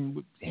 Les,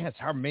 it's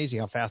amazing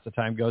how fast the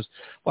time goes.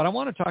 What I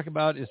want to talk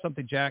about is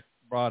something Jack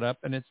brought up,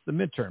 and it's the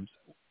midterms.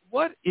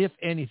 What, if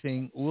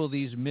anything, will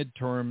these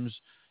midterms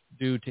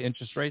do to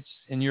interest rates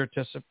in your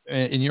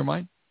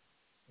mind?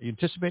 Are you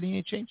anticipating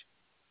any change?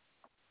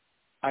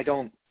 I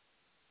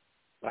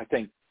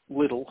think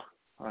little.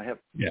 I have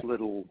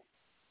little.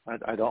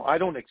 I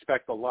don't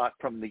expect a lot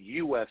from the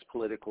U.S.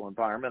 political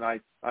environment.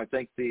 I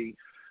think the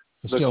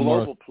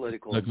global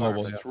political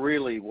environment is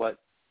really what.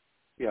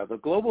 Yeah, the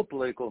global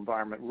political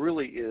environment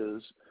really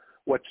is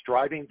what's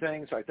driving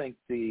things. I think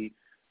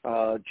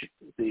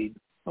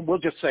we'll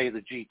just say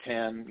the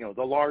G10.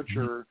 The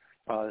larger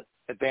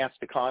advanced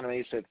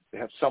economies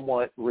have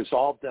somewhat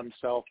resolved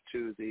themselves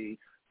to the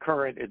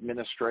current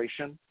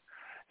administration.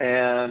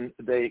 And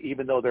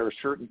even though there are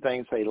certain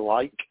things they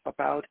like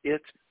about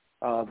it,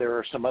 there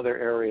are some other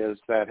areas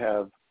that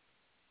have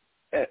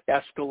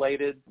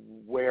escalated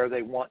where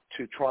they want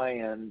to try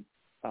and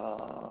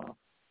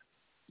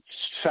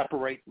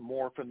separate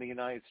more from the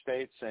United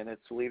States and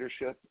its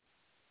leadership.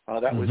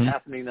 That was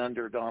happening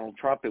under Donald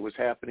Trump. It was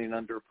happening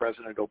under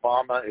President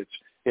Obama.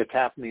 It's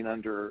happening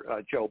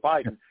under Joe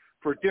Biden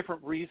for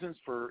different reasons,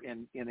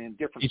 in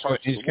different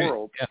parts of the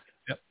world.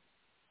 Yep.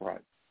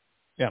 Right.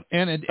 Yeah,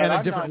 and a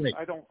different rate.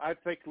 I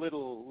think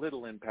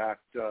little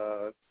impact.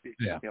 You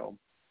know,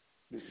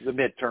 the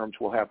midterms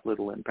will have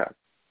little impact.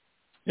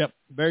 Yep,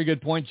 very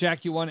good point,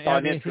 Jack. You want to add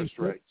on anything? Interest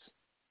rates?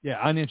 Yeah,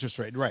 on interest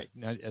rate, right?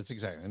 That's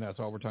exactly, and that's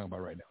all we're talking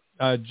about right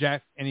now.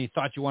 Jack, any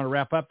thoughts you want to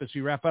wrap up as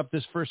we wrap up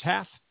this first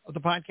half of the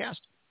podcast?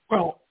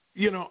 Well,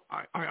 you know,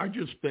 I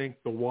just think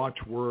the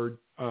watchword,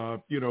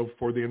 you know,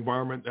 for the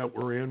environment that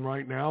we're in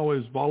right now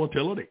is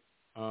volatility,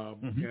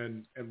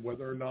 and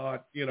whether or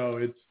not, you know,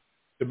 it's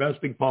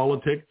domestic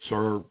politics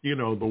or, you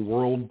know, the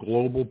world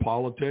global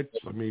politics.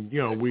 I mean,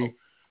 you know,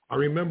 I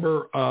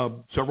remember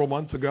several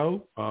months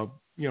ago,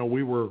 you know,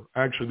 we were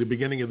actually the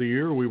beginning of the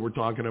year, we were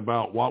talking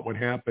about what would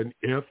happen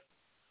if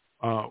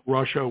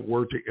Russia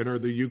were to enter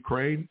the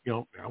Ukraine. You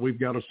know, now we've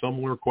got a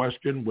similar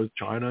question with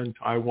China and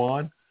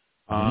Taiwan.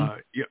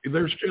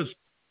 There's just,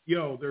 you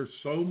know, there's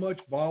so much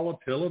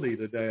volatility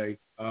today,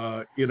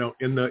 you know,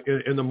 in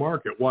the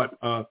market.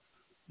 You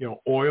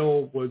know,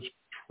 oil was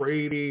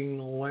trading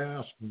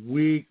last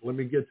week. Let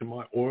me get to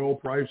my oil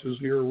prices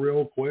here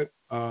real quick.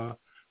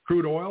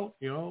 Crude oil,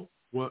 you know,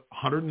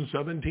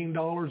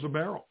 $117 a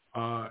barrel.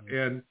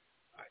 And,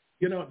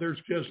 you know, there's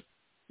just,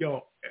 you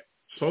know,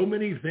 so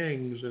many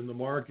things in the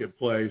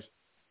marketplace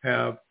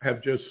have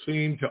just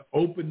seemed to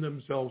open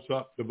themselves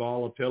up to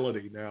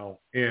volatility now.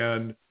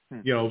 And,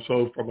 you know,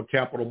 so from a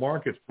capital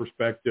markets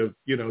perspective,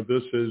 you know,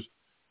 this is,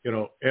 you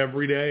know,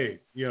 every day,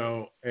 you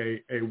know,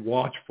 a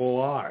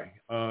watchful eye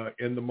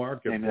in the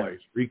marketplace,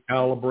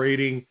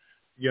 recalibrating,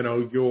 you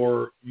know,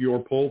 your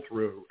pull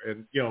through.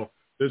 And, you know,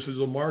 this is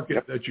a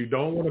market that you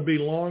don't want to be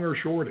long or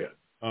short in.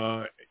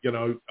 You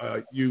know,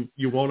 you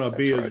want to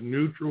be as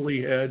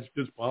neutrally hedged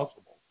as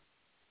possible.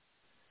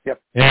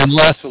 Yep. And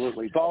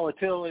absolutely.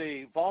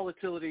 Volatility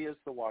is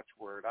the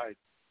watchword. I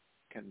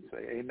can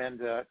say amen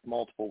to that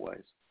multiple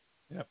ways.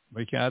 Yep,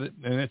 we got it.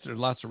 And there's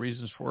lots of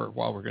reasons for it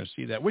why we're going to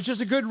see that, which is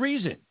a good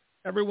reason.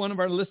 Every one of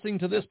our listening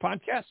to this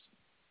podcast.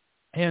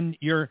 And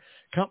your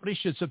company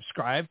should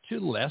subscribe to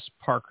Les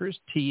Parker's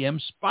TM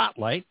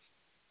Spotlight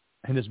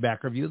and his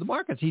back review of the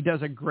markets. He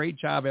does a great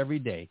job every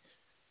day.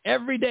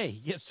 Every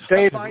day.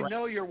 Dave, I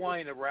know you're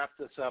wanting to wrap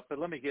this up, but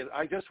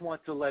I just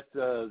want to let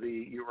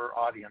your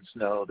audience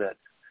know that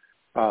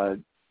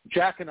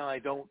Jack and I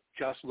don't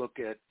just look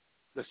at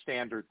the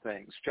standard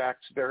things.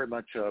 Jack's very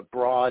much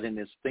broad in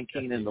his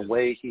thinking and the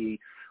way he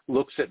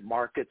looks at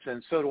markets,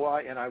 and so do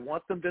I. And I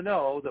want them to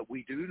know that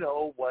we do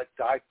know what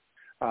the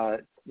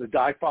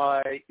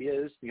DeFi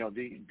is, you know,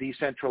 the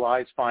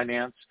decentralized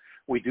finance.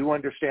 We do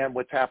understand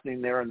what's happening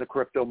there in the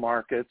crypto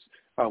markets.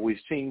 We've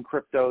seen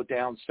crypto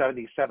down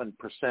 77%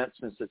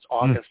 since its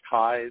August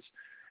highs.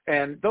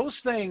 And those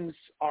things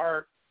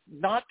are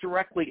not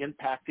directly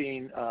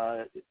impacting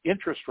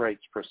interest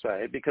rates per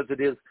se, because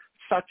it is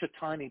such a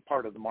tiny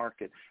part of the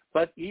market.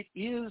 But it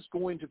is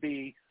going to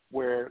be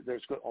where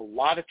there's a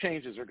lot of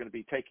changes are going to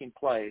be taking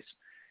place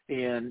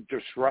in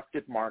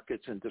disrupted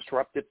markets and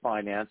disrupted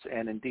finance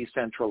and in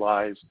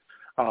decentralized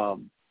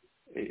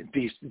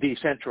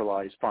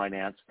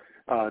finance.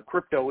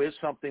 Crypto is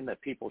something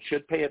that people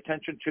should pay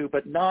attention to,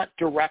 but not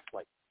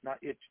directly.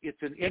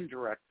 It's an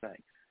indirect thing.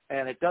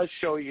 And it does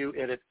show you,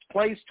 and it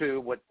plays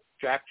to what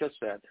Jack just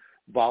said,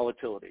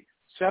 volatility.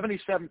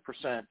 77%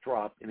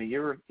 drop in a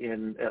year,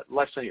 in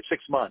less than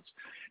 6 months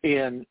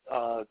in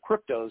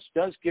cryptos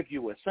does give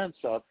you a sense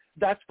of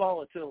that's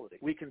volatility.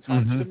 We can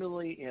talk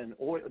similarly in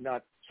oil,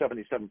 not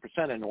 77%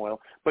 in oil,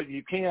 but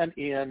you can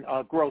in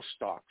growth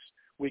stocks.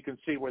 We can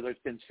see where there's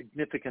been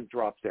significant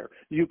drops there.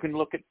 You can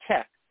look at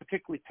tech,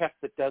 particularly tech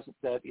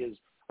that is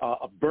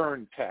a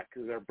burn tech.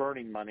 They're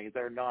burning money.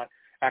 They're not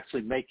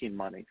actually making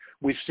money.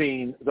 We've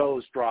seen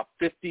those drop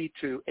 50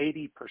 to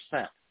 80%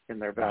 in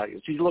their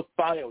values. You look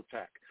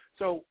biotech.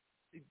 So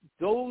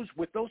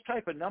with those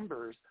type of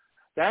numbers,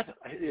 that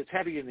is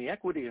heavy in the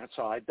equity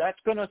side. That's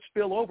going to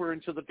spill over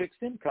into the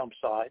fixed income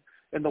side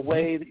in the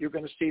way that you're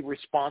going to see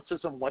responses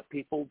on what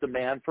people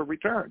demand for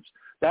returns.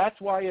 That's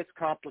why it's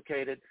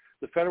complicated.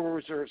 The Federal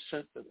Reserve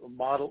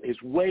model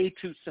is way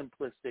too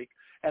simplistic,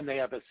 and they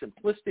have a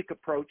simplistic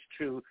approach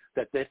to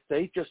that. If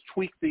they just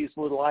tweak these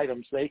little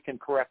items, they can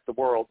correct the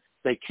world.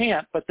 They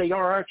can't, but they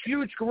are a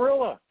huge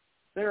gorilla.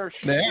 They are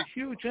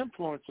huge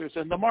influencers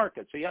in the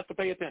market, so you have to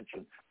pay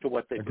attention to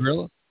what they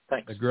do.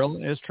 Thanks. The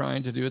gorilla is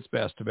trying to do its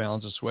best to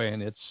balance its way,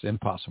 and it's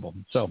impossible.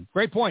 So,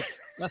 great point.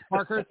 Les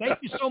Parker, thank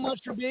you so much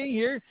for being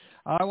here.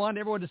 I want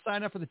everyone to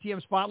sign up for the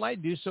TM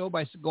Spotlight. Do so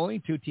by going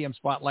to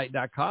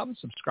tmspotlight.com,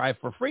 subscribe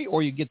for free,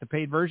 or you get the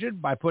paid version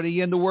by putting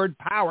in the word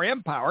power,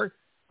 M-Power,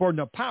 for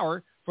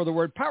the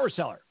word power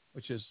seller,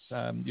 which is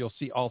you'll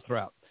see all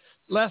throughout.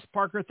 Les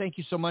Parker, thank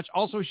you so much.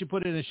 Also, we should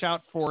put in a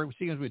shout for,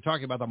 seeing as we're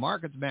talking about the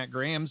markets, Matt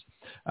Graham's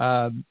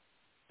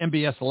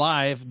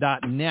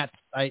MBSLive.net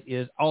site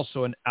is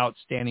also an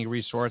outstanding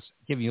resource,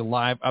 giving you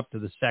live up to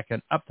the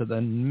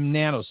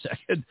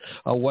nanosecond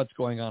of what's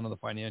going on in the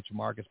financial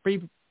markets.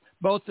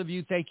 Both of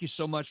you, thank you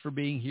so much for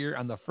being here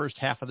on the first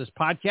half of this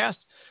podcast.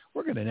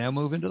 We're going to now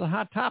move into the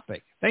hot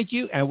topic. Thank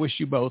you, and wish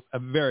you both a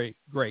very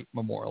great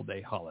Memorial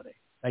Day holiday.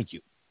 Thank you.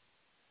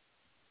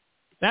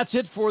 That's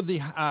it for the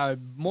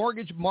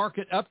mortgage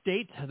market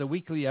update, the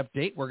weekly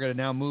update. We're going to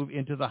now move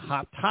into the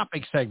hot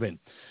topic segment.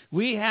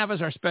 We have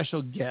as our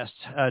special guests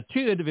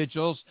two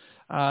individuals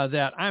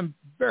that I'm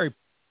very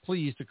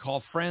pleased to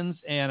call friends,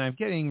 and I'm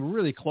getting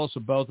really close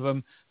with both of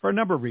them for a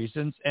number of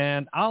reasons.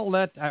 And I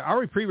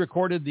already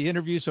pre-recorded the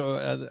interview,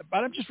 but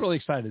I'm just really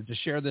excited to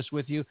share this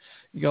with you.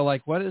 You go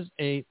like, what is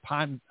a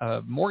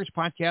mortgage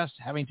podcast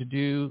having to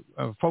do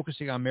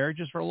focusing on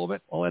marriages for a little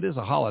bit? Well, it is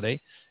a holiday,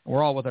 and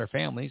we're all with our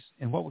families.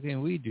 And what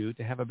can we do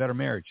to have a better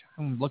marriage?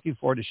 I'm looking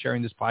forward to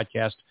sharing this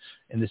podcast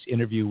and this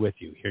interview with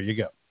you. Here you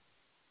go.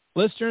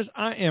 Listeners,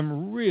 I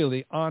am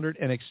really honored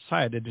and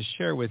excited to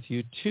share with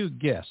you two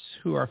guests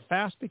who are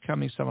fast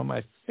becoming some of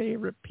my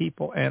favorite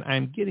people, and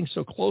I'm getting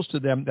so close to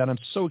them that I'm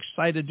so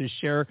excited to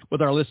share with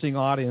our listening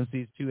audience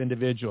these two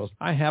individuals.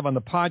 I have on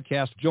the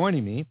podcast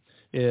joining me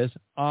is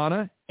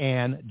Anna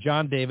and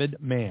John David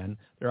Mann.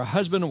 They're a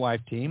husband and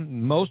wife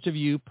team. Most of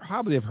you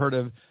probably have heard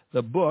of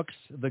the books,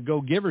 the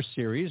Go Giver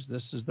series.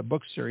 This is the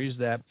book series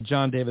that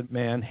John David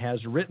Mann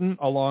has written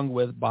along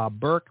with Bob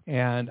Burke,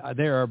 and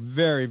they are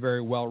very,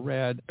 very well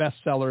read,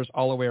 bestsellers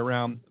all the way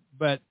around.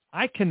 But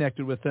I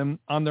connected with them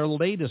on their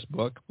latest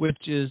book,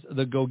 which is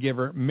The Go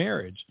Giver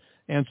Marriage.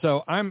 And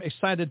so I'm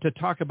excited to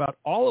talk about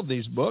all of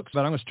these books,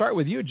 but I'm going to start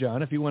with you,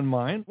 John, if you wouldn't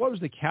mind. What was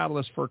the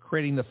catalyst for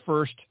creating the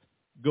first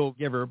Go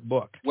Giver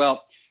book?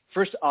 Well,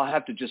 first, I'll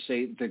have to just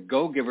say The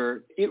Go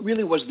Giver, it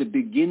really was the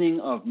beginning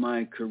of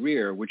my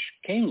career, which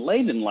came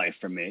late in life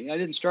for me. I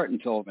didn't start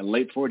until my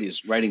late 40s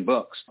writing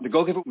books. The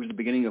Go Giver was the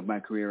beginning of my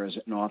career as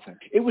an author.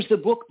 It was the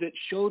book that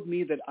showed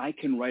me that I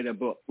can write a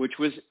book, which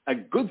was a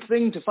good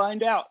thing to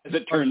find out, as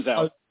it turns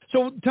out.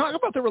 So talk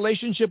about the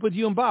relationship with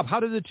you and Bob. How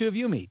did the two of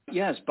you meet?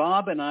 Yes,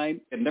 Bob and I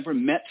had never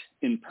met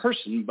in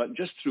person, but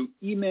just through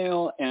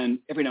email and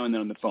every now and then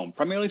on the phone,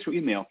 primarily through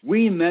email.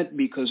 We met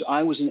because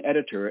I was an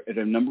editor at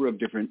a number of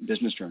different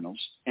business journals,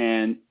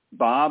 and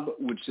Bob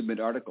would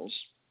submit articles,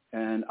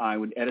 and I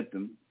would edit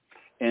them.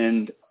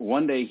 And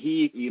one day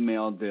he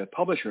emailed the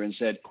publisher and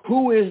said,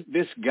 who is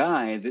this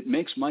guy that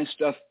makes my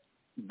stuff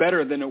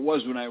better than it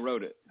was when I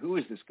wrote it? Who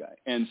is this guy?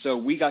 And so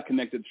we got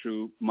connected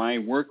through my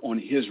work on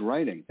his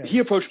writing. He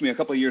approached me a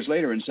couple of years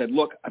later and said,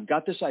 look, I've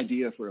got this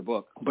idea for a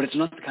book, but it's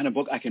not the kind of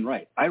book I can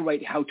write. I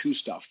write how-to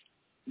stuff.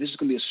 This is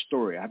going to be a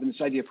story. I have this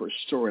idea for a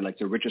story like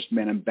The Richest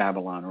Man in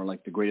Babylon or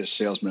like The Greatest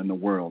Salesman in the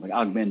World, like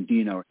Og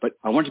Mandino. But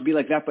I want it to be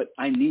like that, but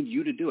I need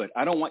you to do it.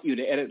 I don't want you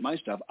to edit my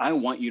stuff. I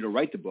want you to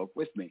write the book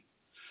with me.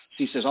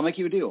 So he says, I'll make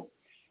you a deal.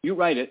 You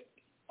write it.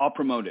 I'll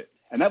promote it.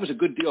 And that was a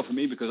good deal for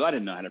me because I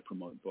didn't know how to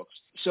promote books.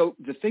 So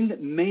the thing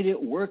that made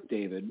it work,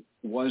 David,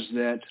 was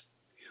that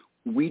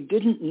we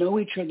didn't know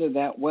each other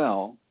that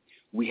well.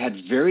 We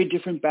had very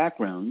different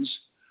backgrounds.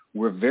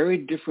 We're very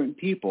different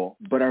people,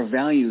 but our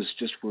values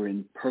just were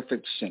in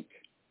perfect sync.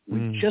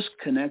 We just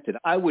connected.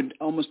 I would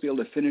almost be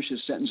able to finish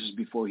his sentences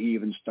before he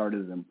even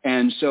started them.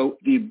 And so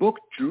the book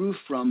drew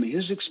from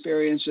his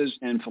experiences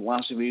and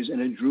philosophies,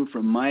 and it drew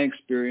from my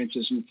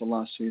experiences and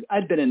philosophies.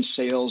 I'd been in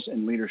sales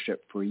and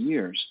leadership for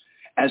years,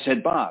 as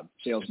had Bob,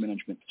 sales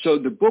management. So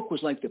the book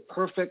was like the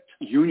perfect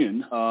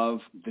union of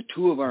the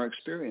two of our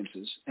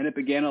experiences, and it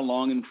began a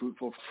long and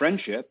fruitful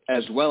friendship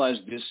as well as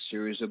this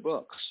series of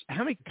books.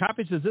 How many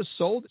copies has this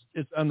sold?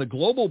 It's on the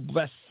global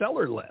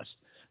bestseller list.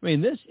 I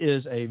mean, this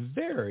is a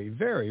very,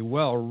 very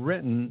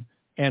well-written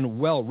and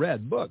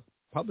well-read book,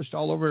 published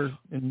all over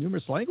in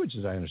numerous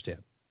languages, I understand.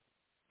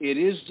 It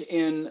is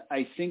in,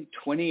 I think,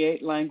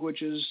 28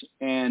 languages,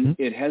 and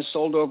it has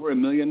sold over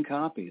 1 million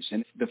copies.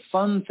 And the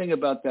fun thing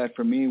about that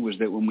for me was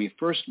that when we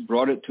first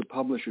brought it to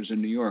publishers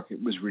in New York,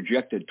 it was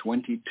rejected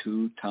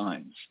 22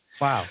 times.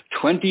 Wow.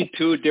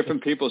 22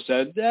 different people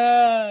said,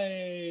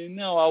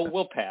 no,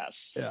 we'll pass.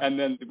 Yeah. And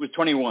then it was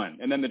 21.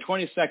 And then the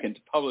 22nd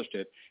published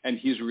it, and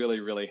he's really,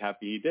 really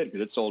happy he did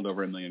because it sold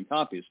over 1 million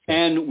copies.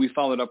 And we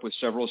followed up with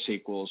several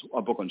sequels,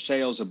 a book on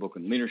sales, a book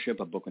on leadership,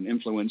 a book on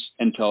influence,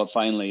 until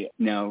finally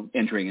now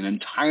entering an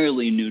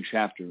entirely new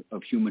chapter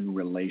of human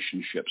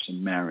relationships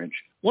and marriage.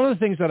 One of the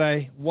things that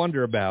I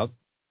wonder about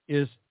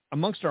is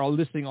amongst our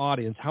listening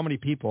audience, how many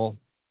people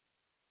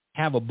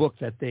have a book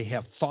that they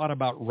have thought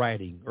about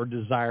writing or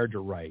desire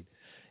to write.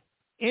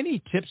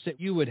 Any tips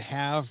that you would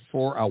have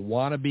for a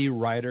wannabe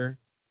writer,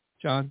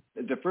 John?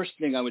 The first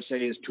thing I would say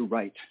is to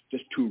write,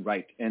 just to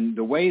write. And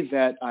the way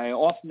that I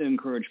often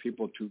encourage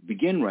people to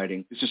begin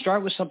writing is to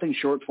start with something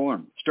short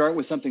form. Start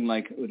with something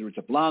like whether it's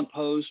a blog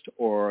post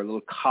or a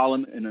little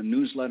column in a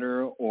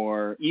newsletter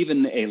or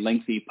even a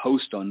lengthy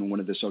post on one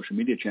of the social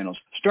media channels.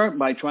 Start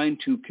by trying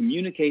to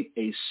communicate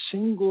a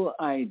single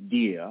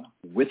idea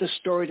with a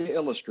story to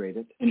illustrate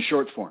it in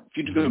short form. If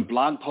you do a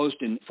blog post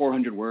in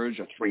 400 words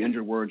or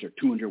 300 words or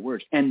 200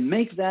 words, and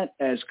make that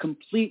as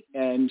complete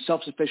and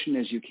self-sufficient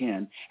as you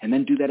can, and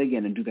then do that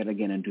again and do that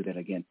again and do that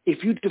again.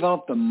 If you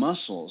develop the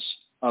muscles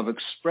of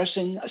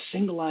expressing a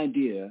single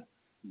idea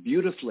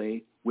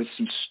beautifully with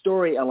some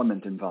story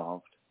element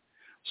involved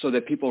so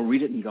that people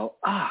read it and go,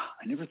 I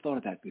never thought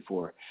of that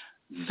before,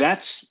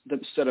 That's the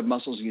set of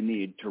muscles you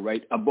need to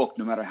write a book,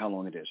 no matter how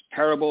long it is.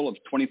 Parable of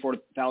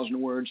 24,000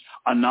 words,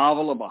 a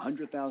novel of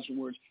 100,000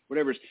 words,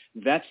 whatever it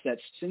is. That's that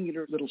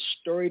singular little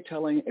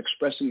storytelling,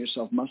 expressing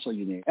yourself muscle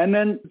you need. And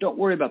then don't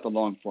worry about the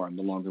long form,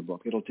 the longer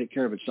book. It'll take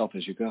care of itself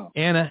as you go.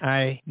 Anna,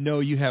 I know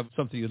you have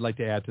something you'd like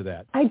to add to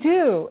that. I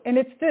do, and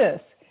it's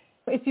this.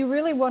 If you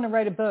really want to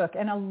write a book,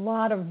 and a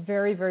lot of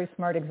very, very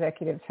smart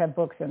executives have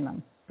books in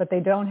them, but they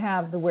don't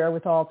have the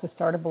wherewithal to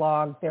start a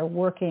blog, they're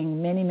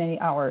working many, many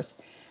hours.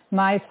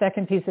 My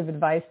second piece of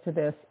advice to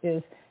this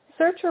is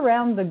search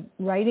around the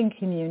writing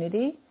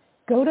community.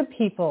 Go to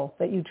people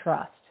that you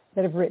trust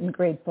that have written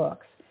great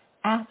books.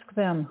 Ask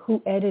them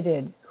who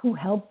edited, who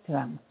helped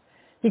them.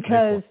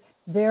 Because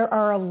there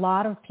are a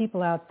lot of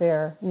people out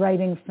there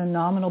writing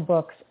phenomenal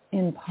books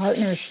in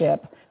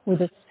partnership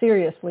with a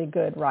seriously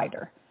good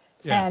writer.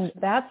 Yes. And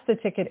that's the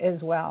ticket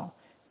as well.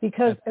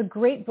 Because a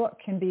great book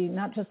can be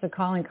not just a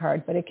calling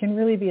card, but it can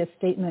really be a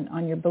statement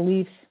on your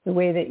beliefs, the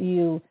way that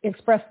you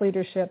express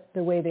leadership,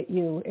 the way that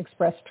you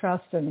express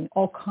trust, and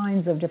all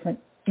kinds of different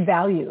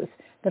values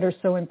that are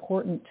so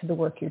important to the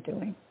work you're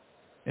doing.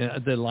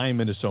 And the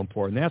alignment is so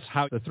important. That's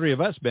how the three of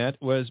us met,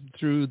 was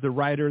through the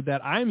writer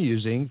that I'm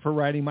using for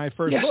writing my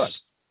first book.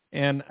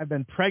 And I've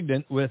been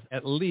pregnant with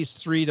at least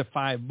 3 to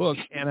 5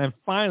 books, and I'm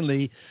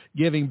finally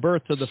giving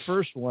birth to the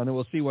first one, and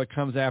we'll see what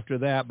comes after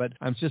that. But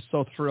I'm just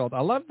so thrilled.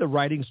 I love the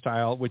writing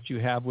style which you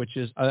have, which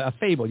is a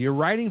fable. You're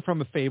writing from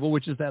a fable,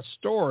 which is that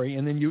story,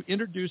 and then you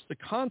introduce the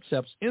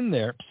concepts in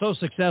there so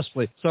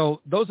successfully.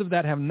 So those of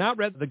that have not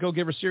read the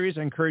Go-Giver series,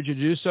 I encourage you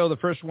to do so. The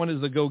first one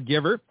is the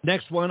Go-Giver.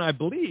 Next one, I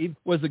believe,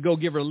 was the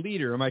Go-Giver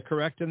Leader. Am I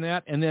correct in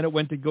that? And then it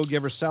went to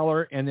Go-Giver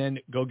Seller, and then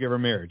Go-Giver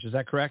Marriage. Is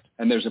that correct?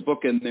 And there's a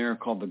book in there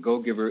called the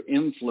Go-Giver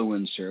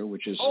Influencer,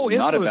 which is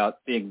not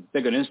about being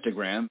big on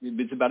Instagram.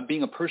 It's about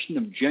being a person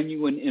of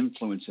genuine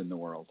influence in the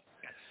world.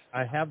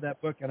 I have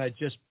that book, and I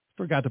just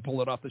forgot to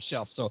pull it off the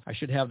shelf, so I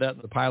should have that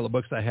in the pile of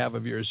books I have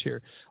of yours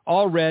here.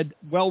 All read,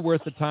 well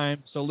worth the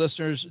time. So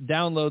listeners,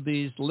 download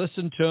these,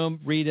 listen to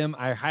them, read them.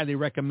 I highly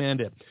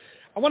recommend it.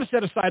 I want to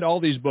set aside all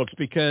these books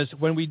because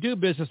when we do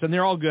business, and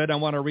they're all good, I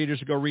want our readers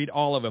to go read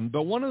all of them.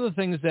 But one of the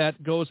things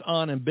that goes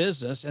on in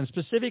business, and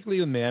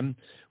specifically with men,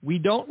 we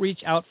don't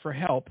reach out for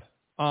help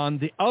on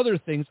the other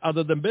things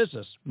other than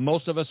business.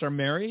 Most of us are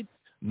married.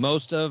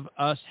 Most of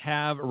us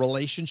have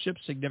relationships,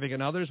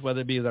 significant others,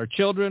 whether it be with our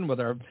children, with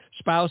our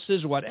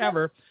spouses,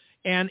 whatever.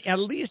 And at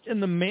least in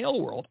the male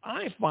world,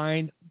 I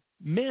find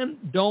men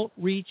don't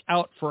reach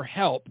out for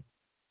help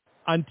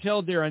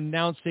until they're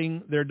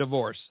announcing their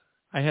divorce.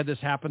 I had this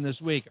happen this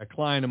week. A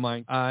client of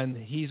mine, and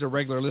he's a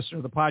regular listener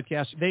of the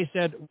podcast, they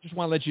said, just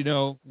want to let you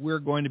know, we're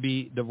going to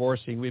be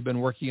divorcing. We've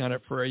been working on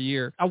it for a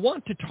year. I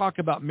want to talk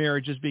about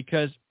marriages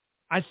because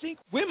I think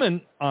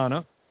women,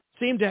 Anna,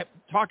 seem to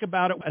talk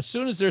about it as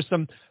soon as there's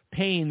some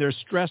pain, there's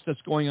stress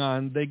that's going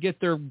on. They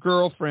get their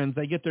girlfriends,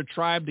 they get their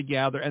tribe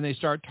together, and they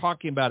start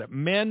talking about it.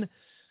 Men,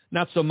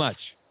 not so much.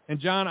 And,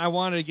 John, I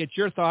wanted to get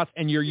your thoughts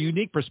and your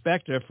unique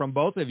perspective from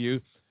both of you.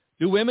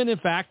 Do women, in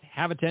fact,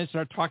 have a tendency to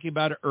start talking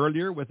about it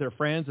earlier with their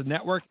friends and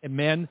network, and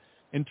men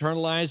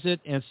internalize it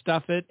and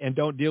stuff it and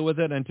don't deal with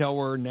it until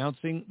we're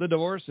announcing the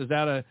divorce? Is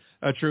that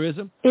a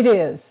truism? It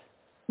is.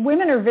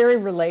 Women are very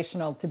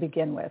relational to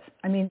begin with.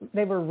 I mean,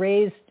 they were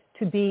raised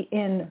to be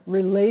in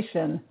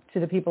relation to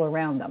the people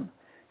around them.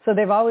 So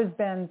they've always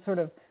been sort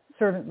of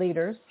servant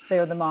leaders.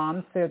 They're the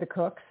moms, they're the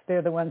cooks,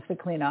 they're the ones that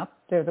clean up,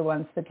 they're the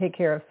ones that take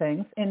care of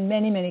things. In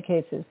many, many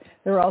cases,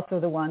 they're also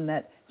the one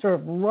that sort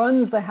of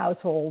runs the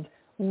household,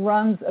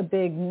 runs a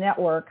big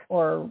network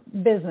or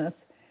business,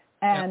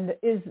 and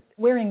is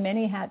wearing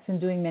many hats and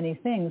doing many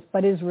things,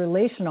 but is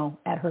relational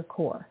at her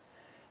core.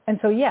 And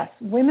so, yes,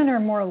 women are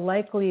more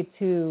likely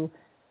to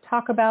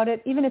talk about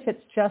it, even if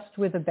it's just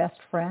with a best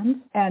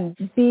friend, and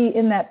be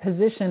in that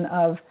position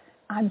of,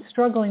 I'm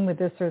struggling with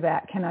this or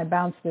that. Can I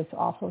bounce this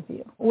off of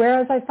you?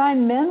 Whereas I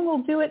find men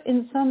will do it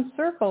in some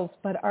circles,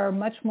 but are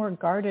much more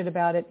guarded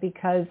about it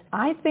because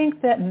I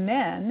think that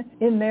men,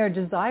 in their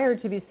desire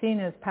to be seen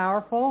as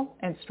powerful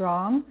and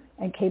strong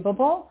and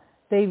capable,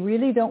 they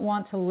really don't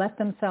want to let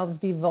themselves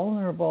be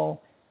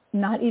vulnerable,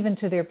 not even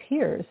to their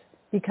peers,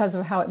 because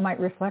of how it might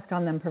reflect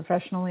on them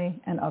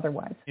professionally and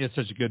otherwise. It's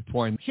such a good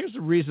point. Here's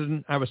the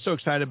reason I was so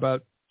excited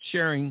about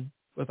sharing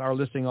with our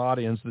listening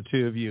audience, the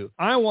two of you.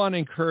 I want to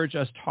encourage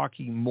us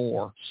talking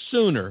more,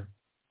 sooner,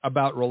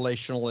 about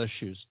relational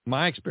issues.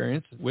 My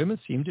experience, women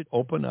seem to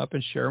open up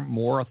and share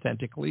more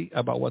authentically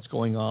about what's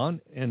going on,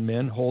 and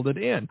men hold it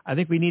in. I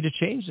think we need to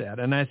change that.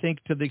 And I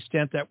think to the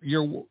extent that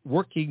you're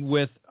working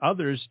with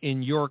others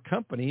in your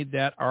company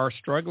that are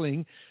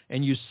struggling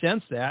and you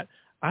sense that,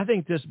 I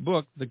think this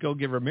book, The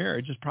Go-Giver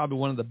Marriage, is probably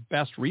one of the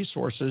best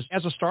resources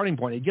as a starting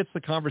point. It gets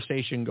the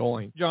conversation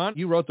going. John,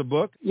 you wrote the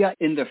book? Yeah,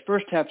 in the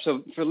first half,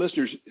 so for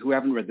listeners who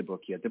haven't read the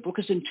book yet, the book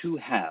is in 2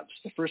 halves.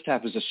 The first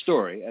half is a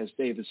story, as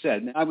David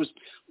said. And I was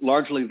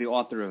largely the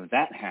author of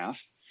that half.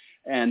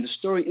 And the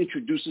story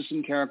introduces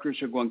some characters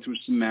who are going through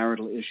some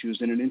marital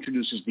issues, and it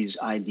introduces these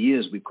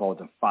ideas we call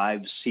the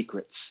 5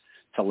 secrets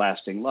to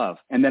lasting love.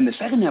 And then the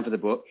second half of the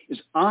book is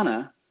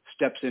Anna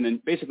steps in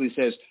and basically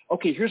says,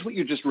 okay, here's what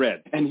you just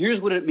read, and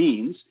here's what it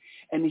means,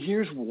 and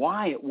here's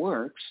why it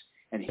works,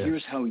 and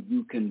here's how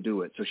you can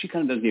do it. So she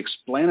kind of does the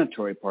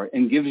explanatory part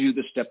and gives you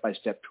the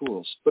step-by-step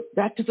tools. But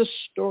back to the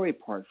story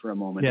part for a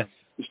moment. Yes.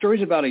 The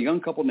story's about a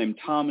young couple named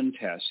Tom and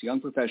Tess, a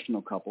young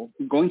professional couple,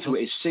 going through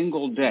a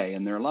single day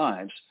in their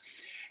lives.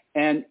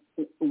 And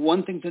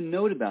one thing to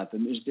note about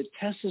them is that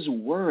Tess is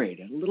worried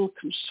and a little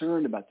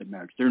concerned about the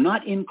marriage. They're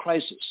not in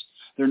crisis.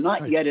 They're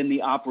not yet in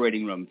the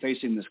operating room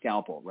facing the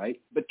scalpel, right?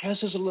 But Tess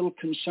is a little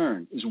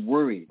concerned, is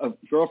worried. A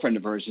girlfriend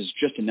of hers has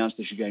just announced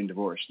that she's getting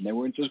divorced. And they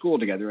went to school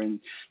together, and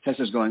Tess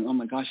is going, oh,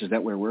 my gosh, is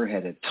that where we're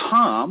headed?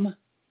 Tom,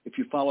 if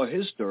you follow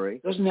his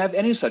story, doesn't have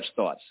any such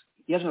thoughts.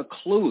 He hasn't a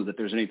clue that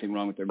there's anything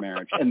wrong with their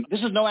marriage. And this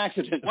is no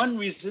accident. One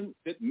reason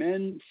that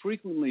men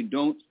frequently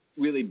don't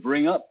really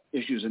bring up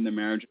issues in their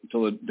marriage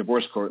until the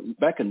divorce court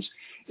beckons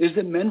is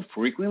that men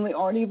frequently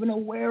aren't even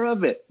aware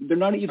of it. They're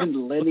not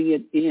even letting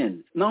it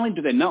in. Not only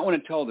do they not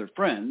want to tell their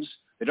friends,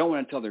 they don't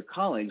want to tell their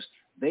colleagues,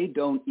 they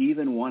don't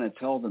even want to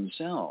tell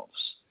themselves.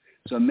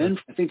 So men,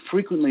 I think,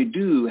 frequently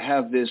do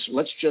have this,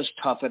 let's just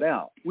tough it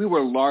out. We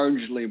were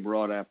largely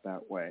brought up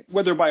that way,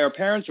 whether by our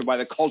parents or by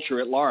the culture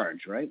at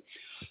large, right?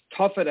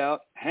 Tough it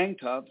out, hang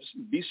tough,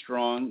 be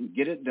strong,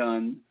 get it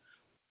done.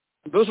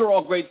 Those are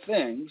all great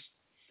things,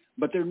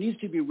 but there needs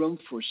to be room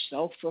for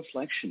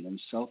self-reflection and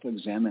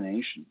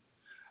self-examination.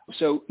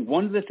 So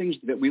one of the things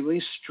that we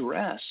really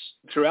stress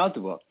throughout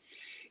the book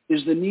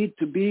is the need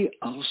to be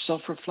a little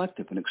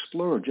self-reflective and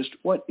explore just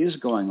what is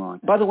going on.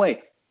 By the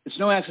way, it's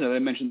no accident that I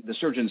mentioned the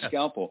surgeon's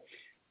scalpel.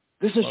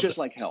 This is just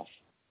like health.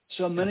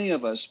 So many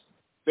of us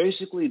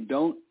basically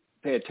don't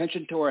pay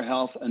attention to our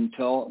health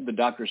until the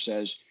doctor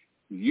says,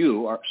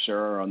 you, sir,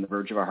 are on the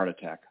verge of a heart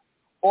attack.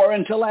 Or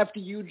until after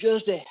you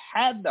just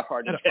had the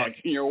heart attack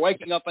and you're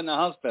waking up in the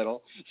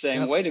hospital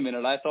saying, wait a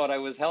minute, I thought I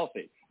was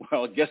healthy.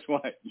 Well, guess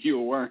what? You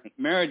weren't.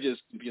 Marriages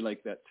can be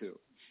like that too.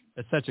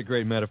 That's such a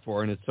great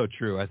metaphor, and it's so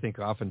true. I think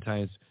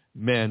oftentimes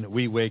men,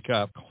 we wake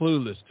up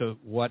clueless to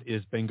what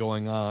has been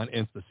going on,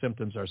 and the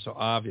symptoms are so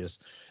obvious.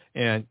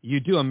 And you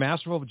do a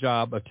masterful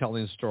job of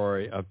telling the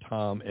story of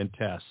Tom and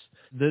Tess.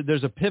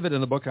 There's a pivot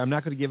in the book. I'm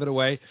not going to give it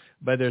away,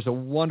 but there's a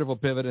wonderful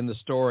pivot in the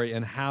story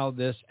and how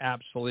this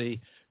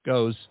absolutely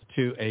goes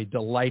to a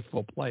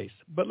delightful place.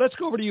 But let's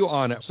go over to you,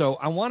 Anna. So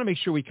I want to make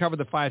sure we cover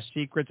the 5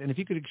 secrets, and if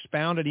you could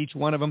expound on each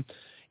one of them.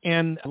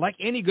 And like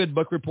any good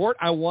book report,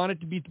 I want it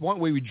to be the point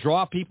where we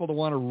draw people to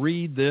want to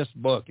read this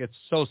book. It's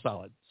so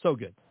solid, so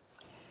good.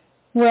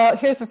 Well,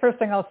 here's the first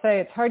thing I'll say.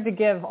 It's hard to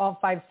give all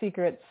 5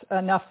 secrets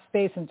enough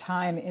space and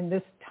time in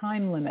this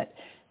time limit.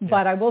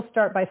 But I will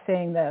start by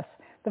saying this.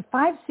 The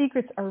 5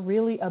 secrets are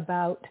really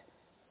about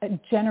a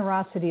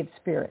generosity of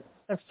spirit.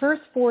 The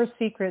first 4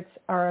 secrets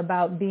are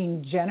about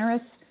being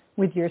generous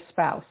with your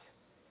spouse.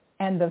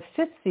 And the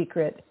 5th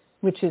secret,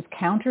 which is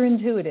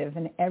counterintuitive,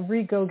 and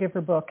every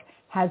Go-Giver book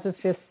has a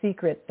 5th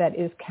secret that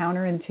is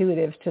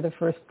counterintuitive to the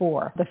first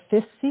 4. The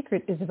 5th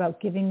secret is about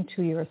giving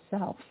to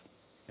yourself.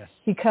 Yes.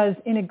 Because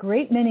in a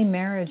great many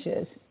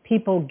marriages,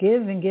 people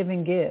give and give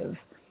and give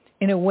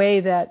in a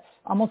way that's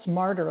almost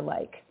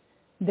martyr-like.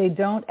 They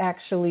don't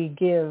actually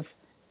give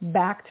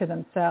back to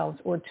themselves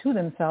or to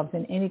themselves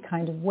in any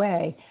kind of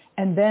way.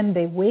 And then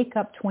they wake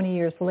up 20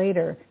 years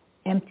later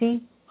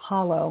empty,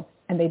 hollow,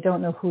 and they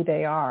don't know who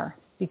they are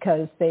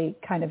because they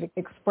kind of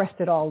expressed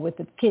it all with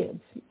the kids,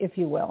 if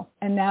you will.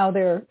 And now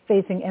they're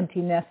facing empty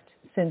nest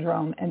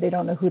syndrome and they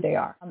don't know who they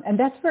are. And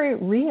that's very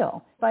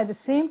real. By the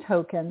same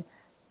token,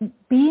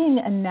 being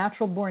a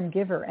natural-born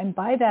giver, and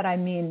by that I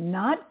mean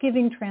not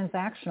giving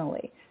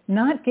transactionally,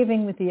 not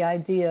giving with the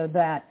idea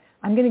that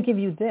I'm going to give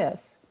you this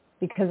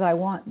because I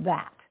want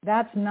that.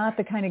 That's not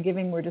the kind of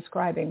giving we're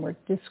describing. We're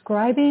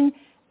describing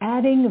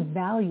adding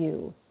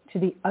value to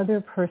the other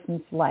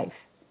person's life,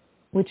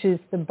 which is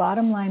the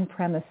bottom line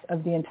premise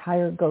of the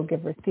entire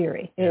Go-Giver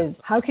theory, is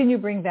how can you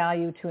bring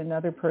value to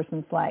another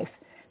person's life?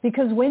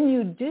 Because when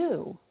you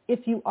do,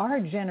 if you are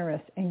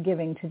generous and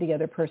giving to the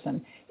other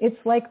person, it's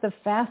like the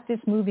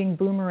fastest moving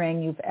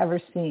boomerang you've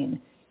ever seen.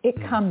 It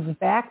comes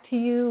back to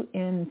you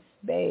in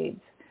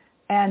spades.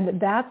 And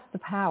that's the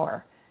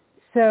power.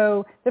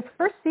 So the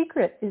first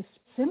secret is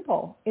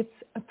simple. It's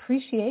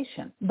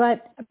appreciation.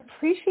 But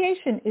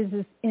appreciation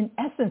is, in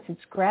essence, it's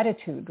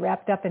gratitude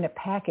wrapped up in a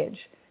package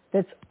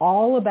that's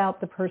all about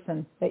the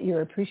person that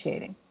you're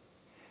appreciating.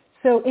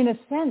 So in a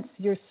sense,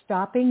 you're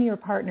stopping your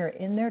partner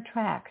in their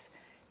tracks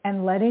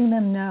and letting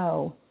them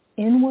know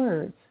in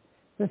words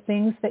the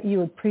things that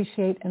you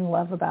appreciate and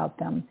love about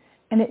them.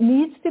 And it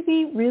needs to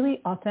be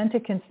really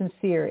authentic and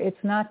sincere. It's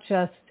not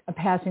just a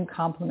passing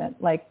compliment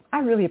like, I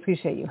really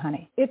appreciate you,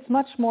 honey. It's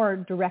much more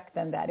direct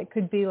than that. It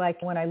could be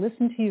like, when I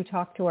listen to you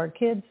talk to our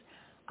kids,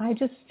 I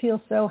just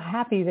feel so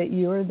happy that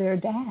you're their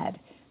dad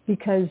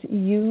because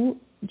you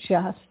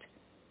just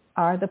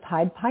are the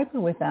Pied Piper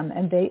with them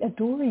and they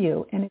adore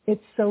you. And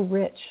it's so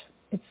rich.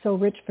 It's so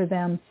rich for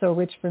them, so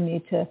rich for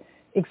me to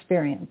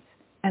experience.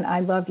 And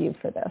I love you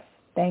for this.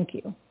 Thank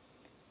you.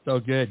 So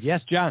good.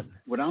 Yes, John.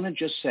 What Anna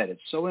just said,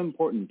 it's so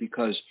important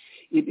because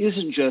it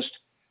isn't just,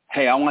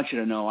 hey, I want you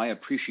to know I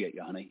appreciate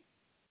you, honey.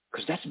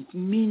 because that's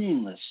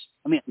meaningless.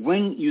 I mean,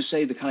 when you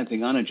say the kind of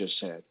thing Anna just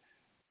said,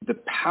 the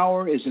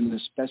power is in the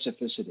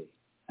specificity.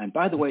 And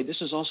by the way,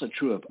 this is also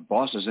true of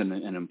bosses and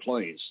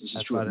employees. This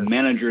is true of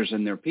managers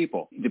and their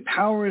people. The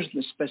power is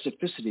the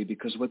specificity,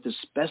 because what the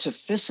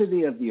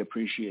specificity of the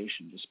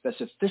appreciation, the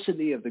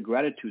specificity of the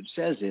gratitude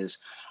says is,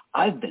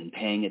 I've been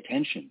paying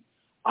attention.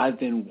 I've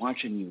been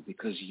watching you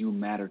because you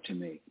matter to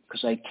me,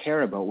 because I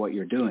care about what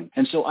you're doing.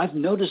 And so I've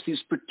noticed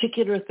these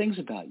particular things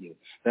about you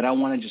that I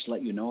want to just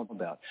let you know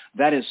about.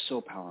 That is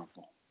so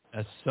powerful.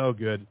 That's so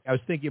good. I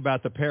was thinking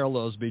about the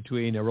parallels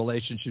between a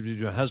relationship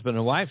between a husband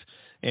and wife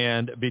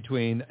and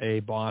between a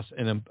boss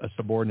and a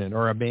subordinate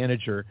or a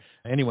manager,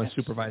 anyone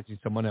supervising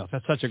someone else.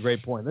 That's such a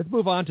great point. Let's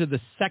move on to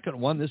the second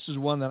one. This is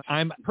one that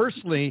I'm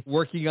personally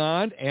working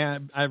on,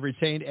 and I've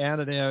retained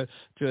Anna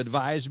to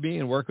advise me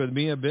and work with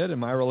me a bit in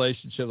my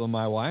relationship with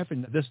my wife.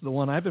 And this is the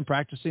one I've been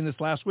practicing this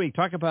last week.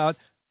 Talk about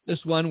this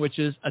one, which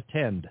is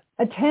attend.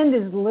 Attend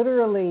is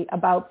literally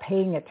about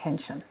paying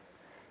attention.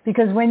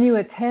 Because when you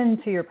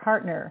attend to your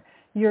partner,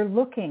 you're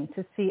looking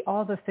to see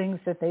all the things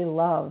that they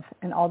love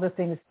and all the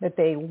things that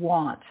they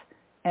want.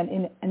 And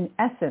in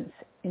essence,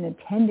 in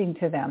attending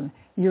to them,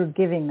 you're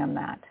giving them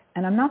that.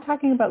 And I'm not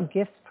talking about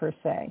gifts per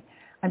se.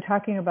 I'm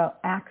talking about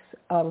acts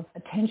of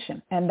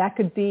attention. And that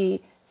could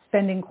be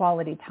spending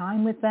quality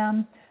time with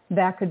them.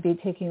 That could be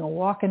taking a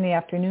walk in the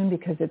afternoon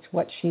because it's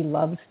what she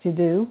loves to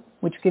do,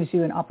 which gives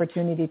you an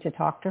opportunity to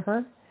talk to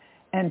her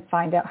and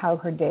find out how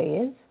her day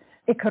is.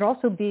 It could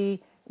also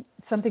be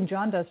something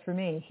John does for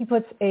me. He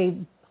puts a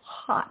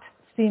hot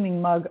steaming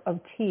mug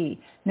of tea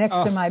next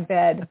to my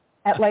bed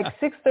at like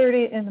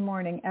 6:30 in the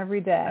morning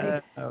every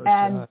day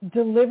and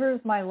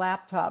delivers my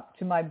laptop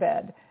to my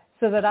bed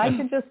so that I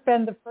can just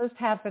spend the first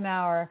half an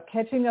hour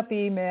catching up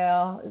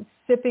email,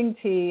 sipping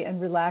tea, and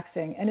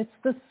relaxing. And it's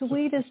the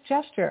sweetest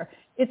gesture.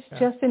 It's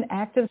just an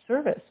act of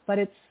service, but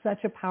it's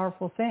such a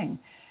powerful thing.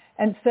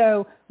 And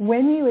so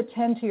when you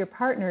attend to your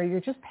partner, you're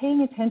just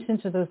paying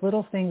attention to those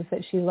little things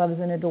that she loves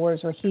and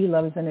adores or he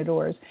loves and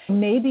adores.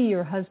 Maybe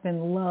your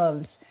husband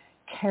loves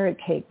carrot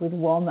cake with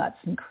walnuts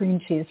and cream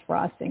cheese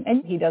frosting,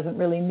 and he doesn't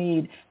really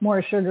need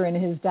more sugar in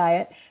his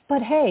diet.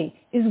 But hey,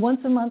 is once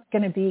a month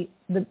going to be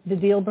the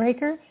deal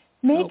breaker?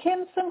 Make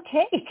him some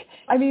cake.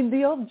 I mean,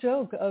 the old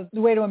joke of the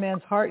way to a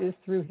man's heart is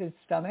through his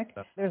stomach.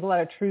 There's a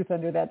lot of truth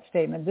under that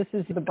statement. This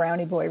is the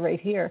brownie boy right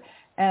here.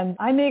 And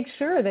I make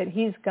sure that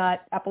he's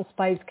got apple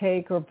spice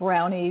cake or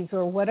brownies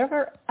or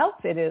whatever else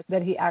it is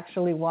that he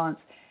actually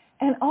wants.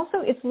 And also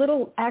it's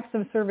little acts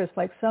of service,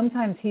 like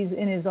sometimes he's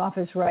in his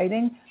office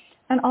writing,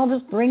 and I'll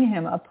just bring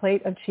him a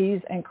plate of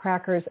cheese and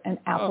crackers and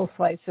apple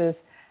slices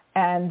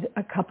and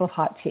a cup of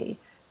hot tea.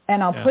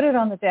 And I'll put it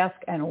on the desk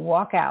and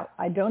walk out.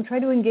 I don't try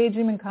to engage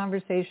him in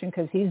conversation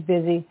because he's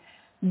busy.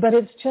 But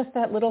it's just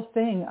that little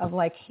thing of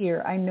like,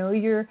 here, I know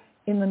you're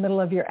in the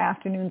middle of your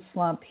afternoon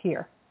slump.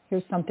 Here's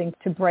something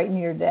to brighten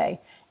your day.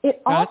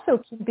 It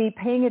also can be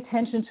paying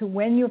attention to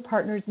when your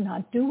partner's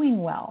not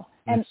doing well.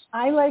 And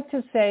I like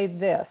to say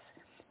this.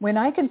 When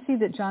I can see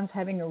that John's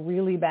having a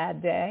really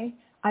bad day,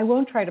 I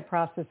won't try to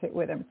process it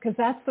with him because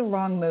that's the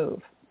wrong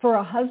move. For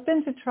a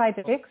husband to try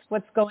to fix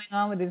what's going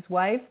on with his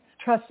wife,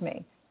 trust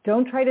me,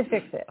 don't try to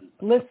fix it.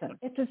 Listen.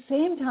 At the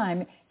same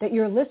time that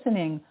you're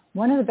listening,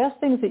 one of the best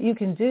things that you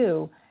can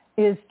do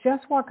is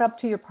just walk up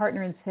to your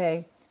partner and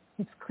say,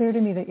 it's clear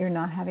to me that you're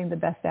not having the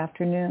best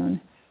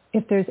afternoon.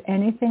 If there's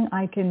anything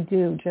I can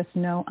do, just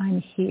know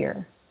I'm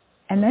here.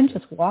 And then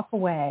just walk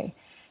away.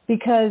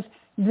 Because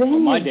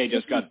then my day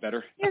just got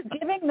better. You're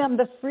giving them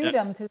the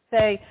freedom to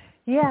say,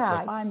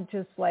 yeah, I'm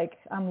just like,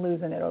 I'm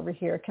losing it over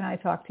here. Can I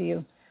talk to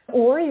you?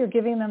 Or you're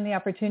giving them the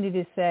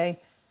opportunity to say,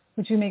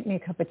 would you make me a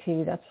cup of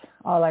tea? That's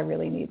all I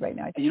really need right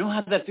now. You know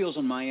how that feels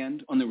on my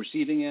end, on the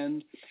receiving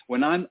end?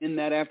 When I'm in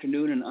that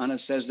afternoon and Anna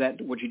says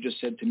that, what you just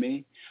said to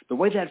me, the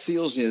way that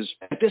feels is,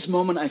 at this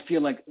moment, I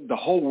feel like the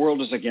whole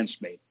world is against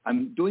me.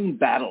 I'm doing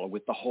battle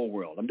with the whole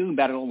world. I'm doing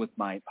battle with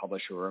my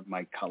publisher or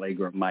my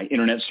colleague or my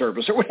internet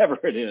service or whatever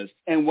it is.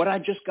 And what I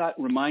just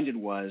got reminded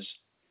was,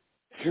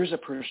 here's a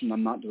person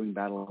I'm not doing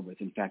battle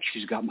with. In fact,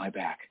 she's got my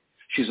back.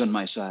 She's on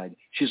my side.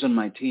 She's on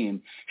my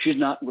team. She's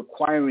not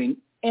requiring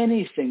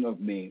anything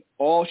of me.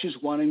 All she's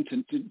wanting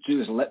to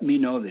do is let me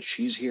know that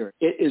she's here.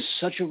 It is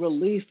such a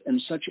relief and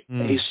such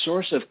a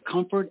source of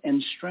comfort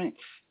and strength.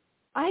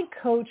 I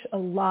coach a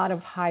lot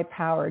of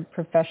high-powered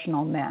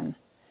professional men,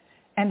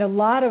 and a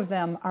lot of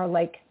them are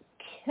like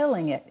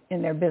killing it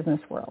in their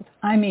business world.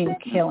 I mean,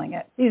 killing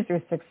it. These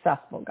are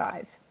successful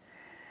guys.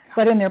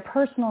 But in their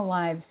personal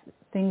lives,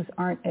 things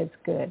aren't as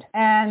good.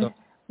 And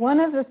one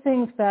of the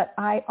things that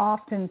I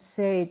often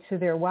say to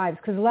their wives,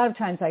 because a lot of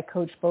times I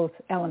coach both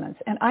elements,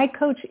 and I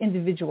coach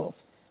individuals.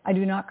 I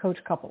do not coach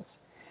couples.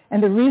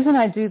 And the reason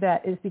I do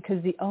that is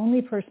because the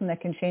only person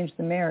that can change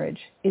the marriage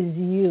is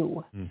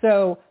you.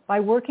 So by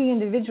working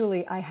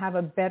individually, I have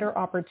a better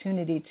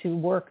opportunity to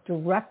work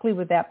directly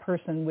with that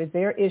person, with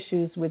their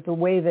issues, with the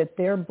way that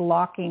they're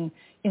blocking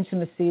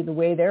intimacy, the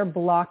way they're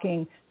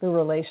blocking the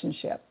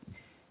relationship.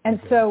 And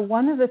so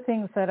one of the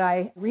things that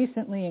I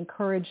recently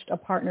encouraged a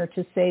partner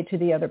to say to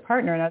the other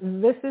partner, now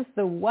this is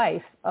the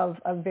wife of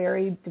a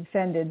very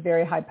defended,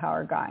 very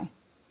high-power guy,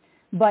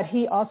 but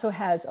he also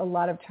has a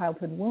lot of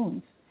childhood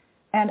wounds.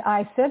 And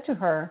I said to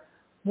her,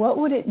 what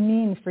would it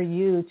mean for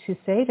you to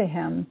say to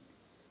him,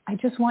 I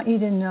just want you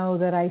to know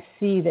that I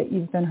see that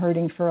you've been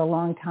hurting for a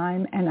long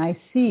time, and I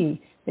see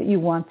that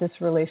you want this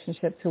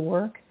relationship to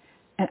work,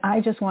 and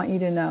I just want you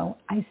to know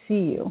I see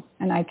you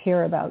and I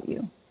care about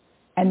you.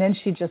 And then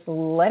she just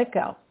let it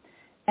go.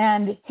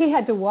 And he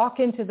had to walk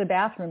into the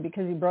bathroom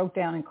because he broke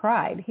down and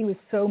cried. He was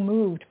so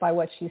moved by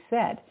what she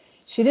said.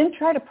 She didn't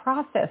try to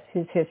process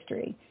his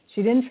history.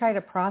 She didn't try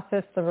to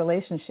process the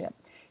relationship.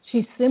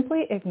 She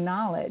simply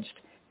acknowledged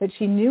that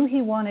she knew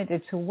he wanted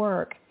it to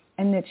work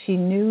and that she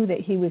knew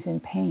that he was in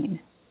pain.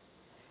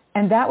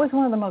 And that was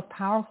one of the most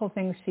powerful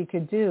things she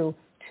could do,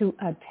 to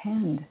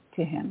attend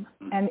to him.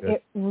 And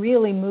it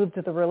really moved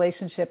to the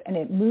relationship, and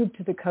it moved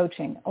to the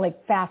coaching.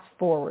 Like fast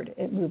forward,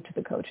 it moved to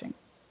the coaching.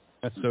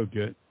 That's so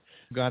good.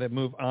 Got to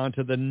move on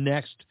to the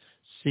next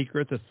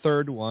secret, the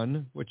third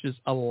one, which is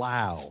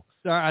allow.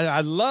 So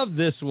I love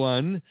this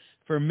one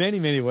for many,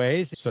 many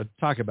ways. So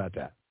talk about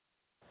that.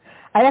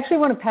 I actually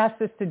want to pass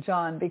this to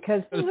John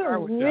because this is a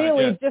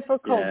really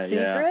difficult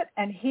secret,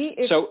 and he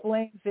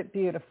explains it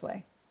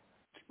beautifully.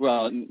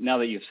 Well, now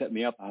that you've set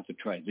me up, I'll have to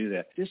try to do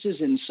that. This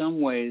is in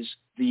some ways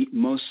the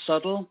most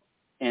subtle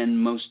and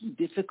most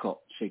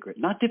difficult secret.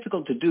 Not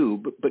difficult to do,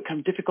 but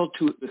kind of difficult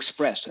to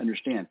express,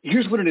 understand.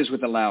 Here's what it is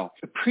with allow.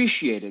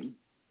 Appreciating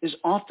is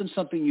often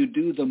something you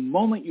do the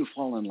moment you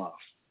fall in love.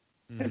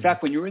 Mm-hmm. In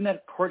fact, when you're in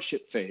that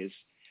courtship phase,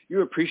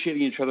 you're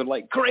appreciating each other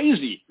like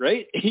crazy,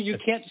 right? You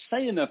can't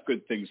say enough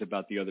good things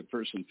about the other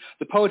person.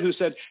 The poet who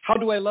said, how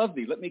do I love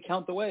thee? Let me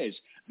count the ways.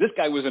 This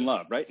guy was in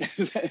love, right?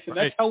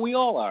 That's how we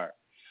all are.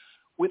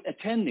 With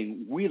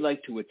attending, we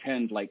like to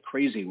attend like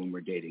crazy when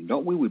we're dating,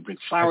 don't we? We bring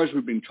flowers,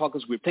 we bring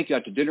chocolates, we take you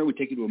out to dinner, we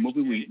take you to a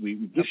movie,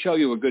 we show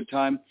you a good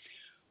time.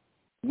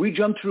 We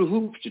jump through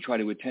hoops to try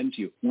to attend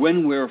to you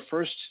when we're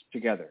first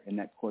together in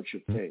that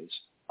courtship phase.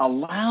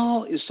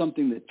 Allow is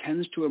something that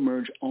tends to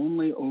emerge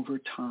only over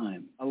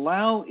time.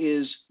 Allow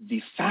is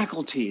the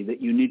faculty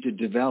that you need to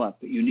develop,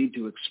 that you need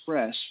to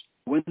express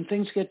when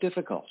things get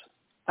difficult.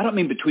 I don't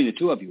mean between the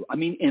two of you. I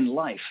mean in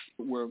life.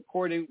 We're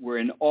courting. We're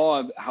in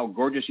awe of how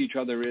gorgeous each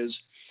other is.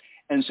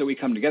 And so we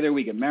come together,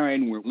 we get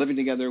married, and we're living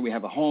together, we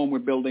have a home we're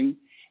building.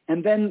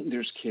 And then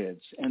there's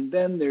kids, and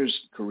then there's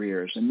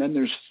careers, and then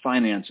there's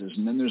finances,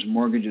 and then there's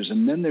mortgages,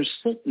 and then there's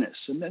sickness,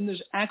 and then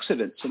there's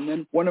accidents, and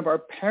then one of our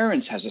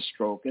parents has a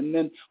stroke, and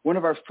then one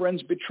of our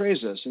friends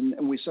betrays us,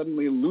 and we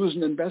suddenly lose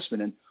an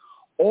investment. And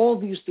all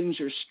these things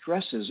are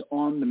stresses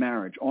on the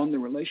marriage, on the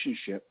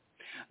relationship,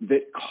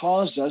 that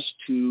cause us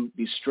to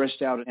be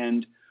stressed out,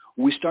 and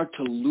we start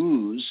to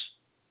lose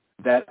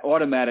that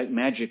automatic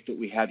magic that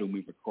we had when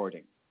we were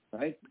courting,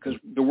 right? Because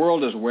the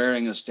world is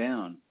wearing us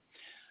down.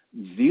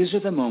 These are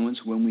the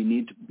moments when we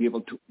need to be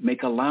able to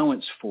make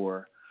allowance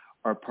for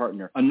our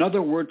partner.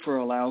 Another word for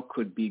allow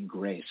could be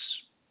grace.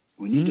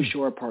 We need to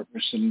show our partner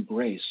some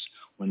grace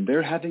when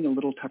they're having a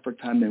little tougher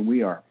time than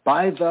we are.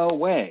 By the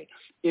way,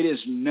 it is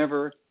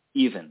never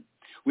even.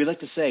 We like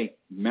to say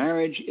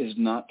marriage is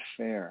not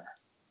fair.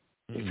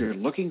 If you're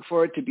looking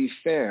for it to be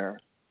fair,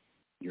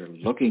 you're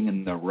looking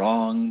in the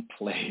wrong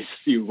place.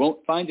 You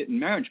won't find it in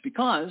marriage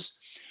because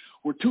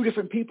we're two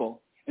different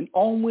people, and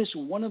always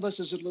one of us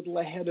is a little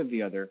ahead of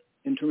the other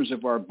in terms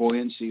of our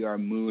buoyancy, our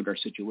mood, our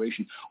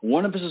situation.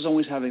 One of us is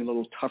always having a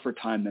little tougher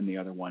time than the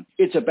other one.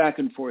 It's a back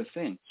and forth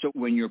thing. So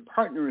when your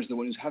partner is the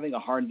one who's having a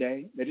hard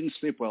day, they didn't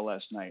sleep well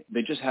last night,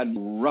 they just had a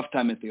rough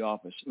time at the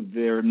office,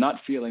 they're not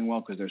feeling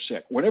well because they're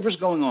sick, whatever's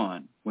going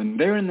on, when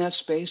they're in that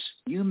space,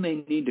 you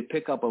may need to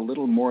pick up a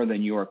little more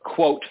than your,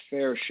 quote,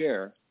 fair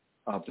share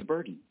of the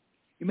burden.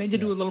 You may need to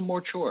do a little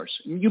more chores.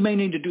 You may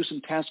need to do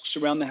some tasks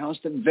around the house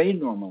that they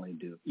normally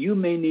do. You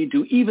may need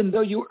to, even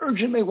though you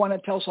urgently want to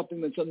tell something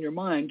that's on your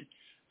mind,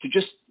 to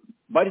just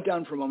bite it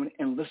down for a moment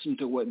and listen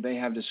to what they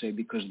have to say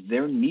because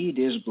their need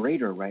is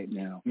greater right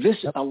now. This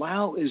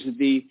allow is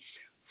the,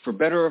 for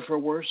better or for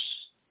worse,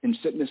 in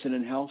sickness and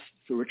in health,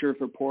 for richer or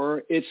for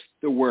poorer, it's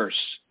the worse.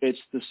 It's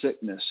the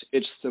sickness.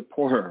 It's the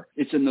poorer.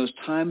 It's in those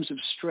times of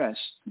stress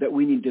that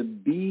we need to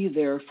be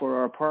there for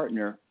our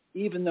partner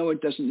even though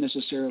it doesn't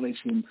necessarily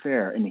seem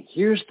fair. And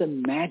here's the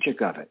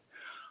magic of it.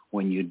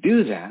 When you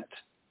do that,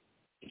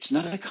 it's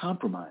not a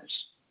compromise.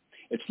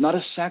 It's not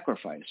a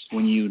sacrifice.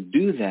 When you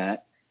do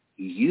that,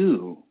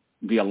 you,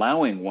 the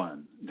allowing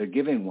one, the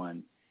giving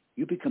one,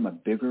 you become a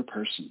bigger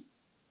person.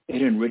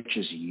 It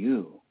enriches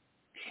you.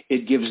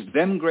 It gives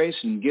them grace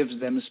and gives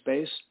them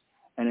space,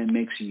 and it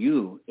makes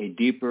you a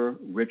deeper,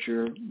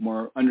 richer,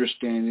 more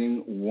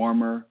understanding,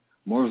 warmer,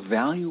 more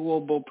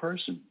valuable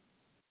person.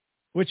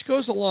 Which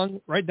goes along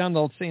right down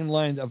the same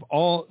line of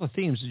all the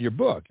themes of your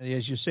book.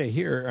 As you say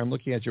here, I'm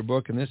looking at your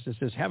book, and it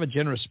says, have a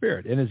generous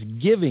spirit. And it's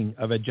giving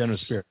of a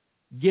generous spirit,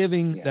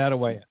 giving that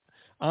away.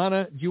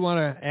 Anna, do you want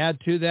to add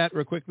to that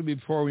real quickly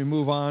before we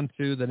move on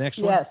to the next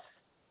one?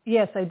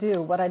 Yes, I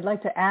do. What I'd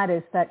like to add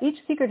is that each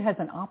secret has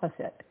an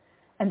opposite.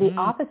 And the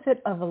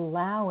opposite of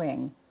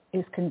allowing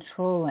is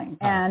controlling.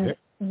 And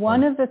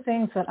one of the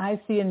things that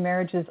I see in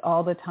marriages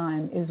all the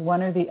time is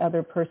one or the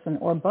other person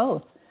or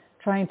both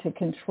trying to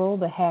control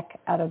the heck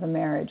out of the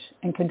marriage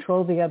and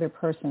control the other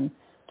person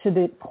to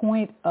the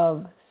point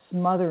of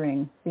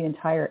smothering the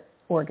entire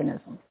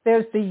organism.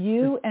 There's the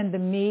you and the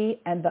me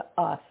and the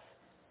us.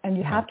 And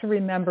you have to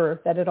remember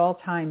that at all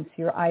times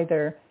you're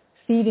either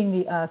feeding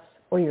the us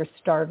or you're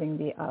starving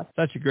the us.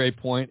 Such a great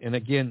point. And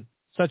again,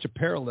 such a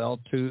parallel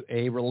to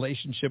a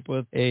relationship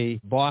with a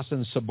boss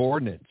and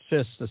subordinate.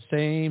 It's just the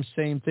same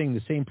thing,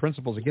 the same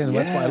principles. Again,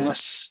 that's why I love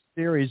this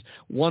series.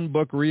 One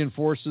book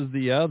reinforces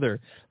the other.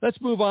 Let's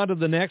move on to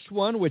the next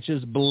one, which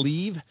is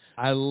Believe.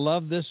 I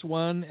love this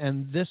one,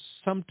 and this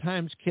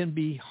sometimes can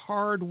be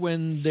hard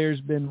when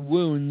there's been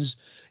wounds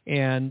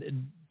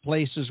and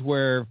places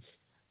where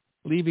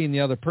leaving the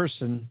other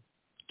person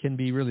can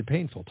be really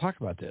painful. Talk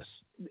about this.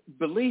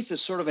 Belief is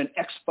sort of an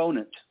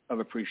exponent of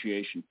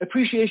appreciation.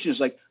 Appreciation is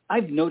like,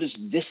 I've noticed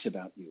this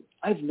about you.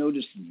 I've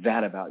noticed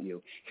that about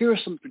you. Here are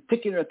some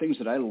particular things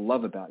that I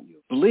love about you.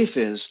 Belief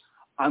is,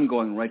 I'm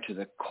going right to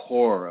the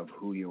core of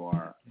who you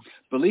are.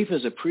 Belief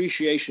is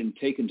appreciation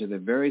taken to the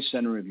very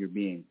center of your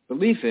being.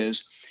 Belief is,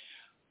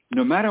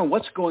 no matter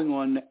what's going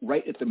on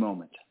right at the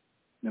moment,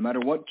 no matter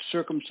what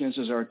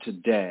circumstances are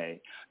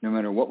today, no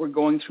matter what we're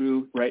going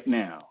through right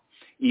now,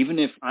 even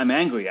if I'm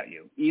angry at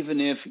you, even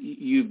if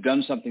you've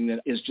done something that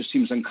just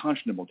seems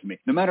unconscionable to me,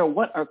 no matter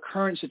what our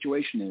current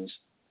situation is,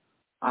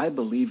 I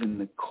believe in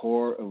the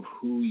core of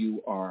who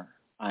you are.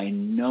 I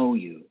know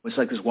you. It's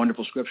like this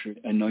wonderful scripture.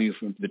 I know you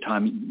from the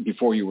time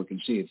before you were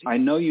conceived. I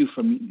know you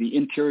from the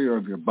interior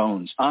of your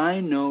bones. I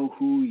know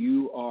who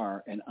you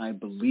are, and I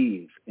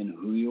believe in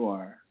who you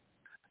are.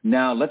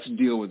 Now let's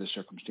deal with the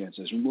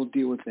circumstances, and we'll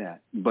deal with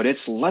that. But it's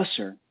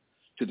lesser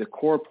to the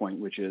core point,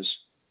 which is,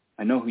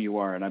 I know who you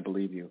are, and I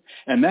believe you.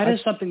 And that is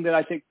something that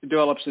I think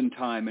develops in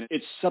time. And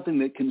it's something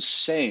that can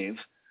save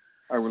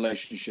our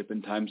relationship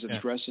in times of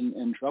stress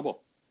and trouble.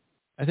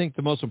 I think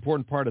the most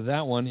important part of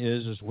that one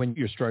is when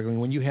you're struggling,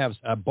 when you have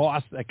a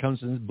boss that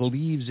comes and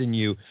believes in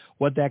you,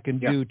 what that can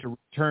do to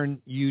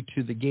return you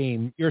to the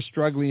game. You're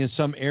struggling in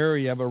some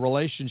area of a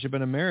relationship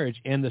in a marriage,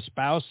 and the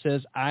spouse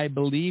says, I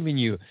believe in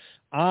you.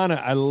 Anna,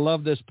 I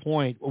love this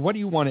point. What do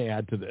you want to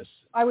add to this?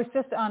 I was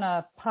just on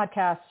a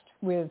podcast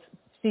with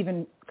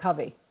Stephen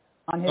Covey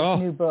on his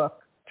new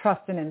book,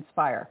 Trust and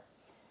Inspire.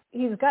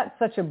 He's got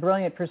such a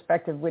brilliant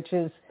perspective, which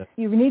is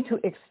you need to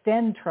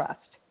extend trust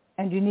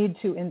and you need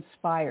to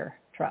inspire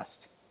trust.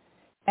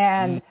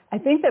 And I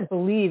think that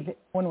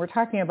when we're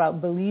talking about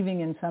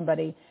believing in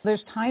somebody,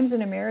 there's times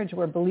in a marriage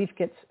where belief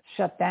gets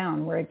shut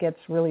down, where it gets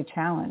really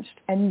challenged.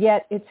 And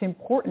yet it's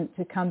important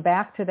to come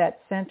back to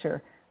that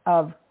center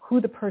of who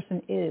the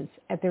person is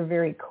at their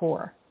very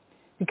core.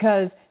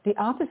 Because the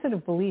opposite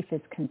of belief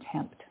is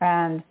contempt,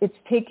 and it's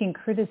taking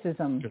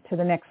criticism to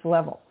the next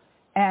level.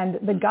 And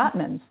the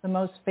Gottmans, the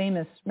most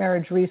famous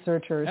marriage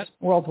researchers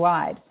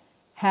worldwide,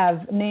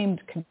 have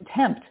named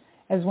contempt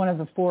as one of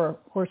the 4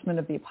 horsemen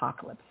of the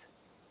apocalypse.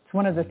 It's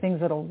one of the things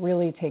that will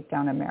really take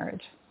down a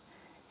marriage.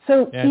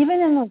 So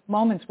even in those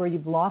moments where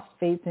you've lost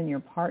faith in your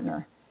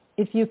partner,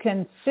 if you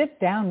can sit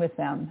down with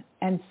them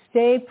and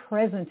stay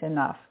present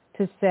enough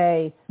to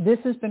say, this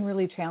has been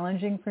really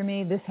challenging for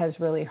me, this has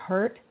really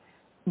hurt,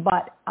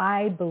 but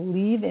I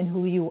believe in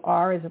who you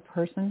are as a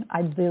person.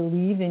 I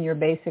believe in your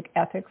basic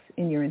ethics,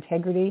 in your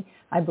integrity.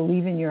 I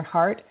believe in your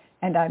heart,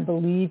 and I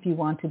believe you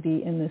want to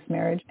be in this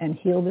marriage and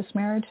heal this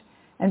marriage.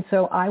 And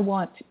so I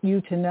want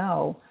you to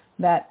know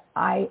that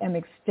I am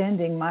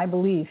extending my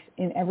belief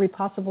in every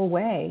possible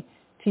way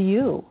to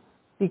you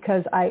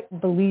because I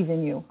believe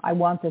in you. I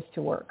want this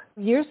to work.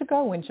 Years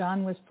ago when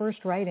John was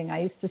first writing,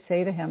 I used to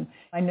say to him,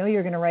 I know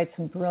you're going to write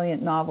some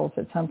brilliant novels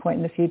at some point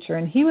in the future.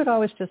 And he would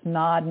always just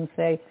nod and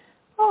say,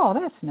 oh,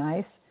 that's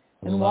nice,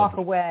 and walk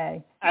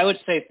away. I would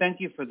say thank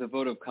you for the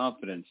vote of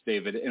confidence,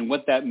 David. And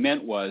what that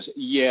meant was,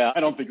 I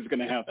don't think it's going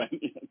to happen.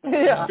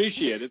 I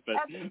appreciate it. But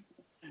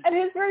and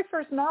his very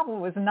first novel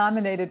was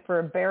nominated for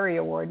a Barry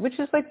Award, which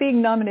is like being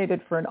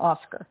nominated for an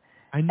Oscar.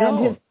 I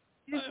know. And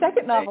his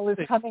second novel is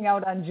coming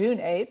out on June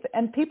 8th,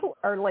 and people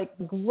are like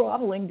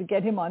groveling to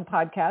get him on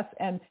podcasts,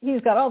 and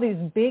he's got all these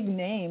big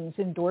names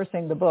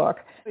endorsing the book.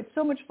 It's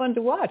so much fun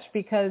to watch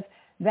because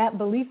that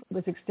belief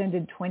was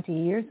extended 20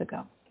 years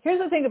ago. Here's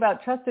the thing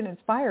about Trust and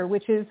Inspire,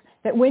 which is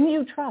that when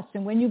you trust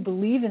and when you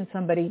believe in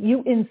somebody,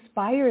 you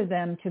inspire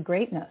them to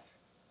greatness.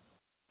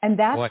 And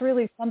that's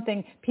really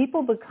something.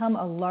 People become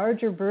a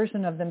larger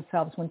version of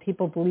themselves when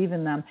people believe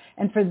in them.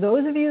 And for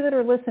those of you that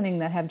are listening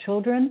that have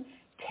children,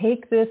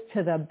 take this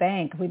to the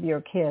bank with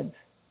your kids.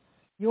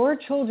 Your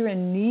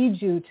children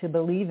need you to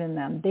believe in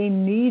them. They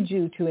need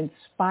you to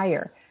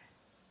inspire.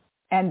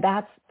 And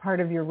that's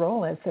part of your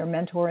role as their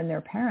mentor and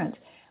their parent.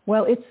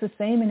 Well, it's the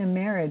same in a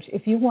marriage.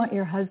 If you want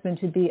your husband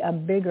to be a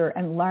bigger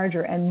and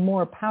larger and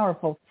more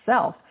powerful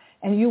self,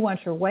 and you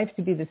want your wife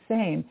to be the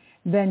same,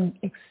 then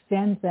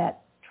extend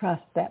that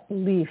trust, that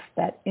belief,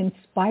 that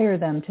inspire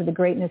them to the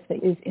greatness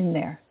that is in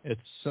there. It's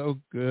so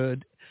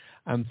good.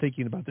 I'm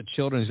thinking about the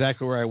children,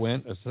 exactly where I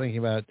went. I was thinking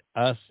about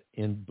us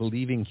in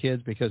believing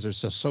kids because there's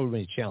just so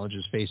many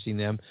challenges facing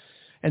them.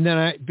 And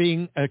then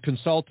being a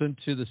consultant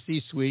to the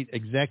C-suite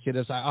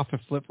executives, I often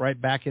flip right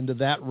back into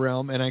that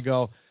realm, and I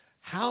go,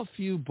 how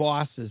few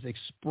bosses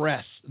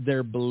express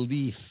their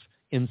belief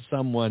in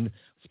someone,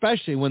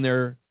 especially when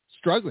they're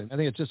struggling. I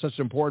think it's just such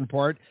an important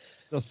part.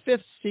 The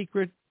fifth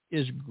secret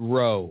is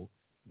grow.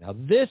 Now,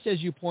 this,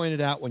 as you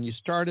pointed out when you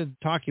started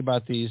talking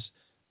about these,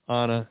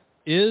 Anna,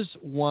 is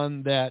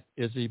one that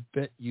is a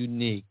bit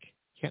unique.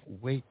 Can't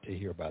wait to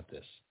hear about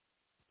this.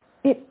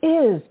 It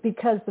is,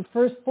 because the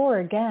first four,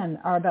 again,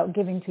 are about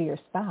giving to your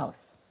spouse.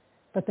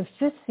 But the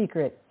fifth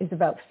secret is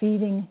about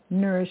feeding,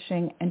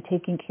 nourishing, and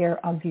taking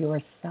care of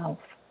yourself.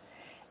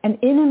 And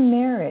in a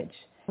marriage,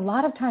 a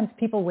lot of times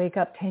people wake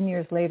up 10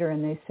 years later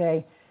and they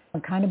say,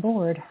 I'm kind of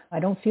bored. I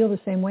don't feel the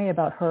same way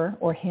about her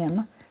or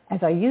him as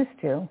I used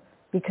to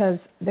because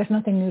there's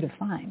nothing new to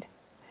find.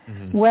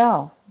 Mm-hmm.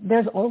 Well,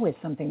 there's always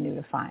something new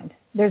to find.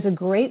 There's a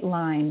great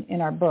line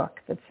in our book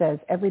that says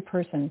every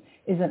person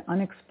is an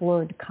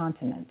unexplored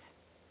continent.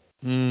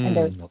 And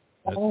there's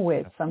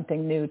always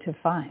something new to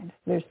find.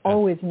 There's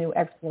always new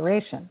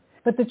exploration.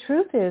 But the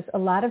truth is, a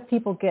lot of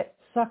people get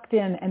sucked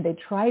in and they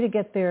try to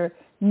get their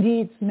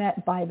needs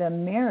met by the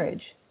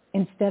marriage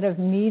instead of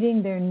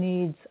meeting their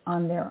needs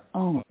on their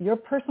own. Your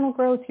personal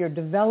growth, your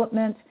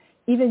development,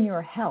 even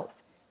your health,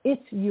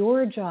 it's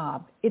your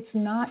job. It's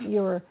not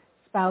your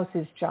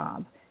spouse's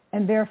job.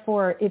 And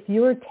therefore, if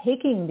you're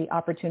taking the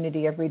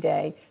opportunity every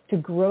day to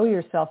grow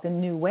yourself in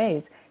new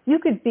ways, you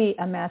could be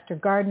a master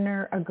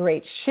gardener, a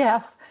great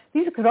chef.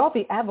 These could all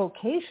be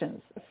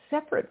avocations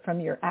separate from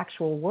your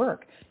actual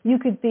work. You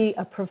could be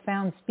a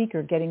profound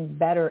speaker getting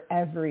better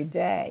every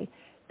day.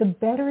 The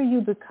better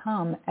you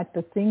become at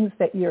the things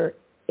that you're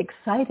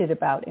excited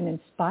about and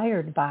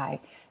inspired by,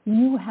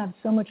 you have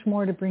so much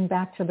more to bring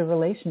back to the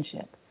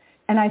relationship.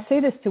 And I say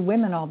this to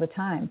women all the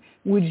time.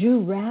 Would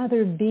you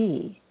rather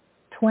be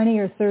 20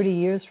 or 30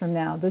 years from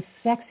now, the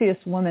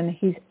sexiest woman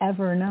he's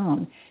ever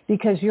known,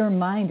 because your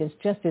mind is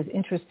just as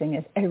interesting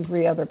as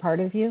every other part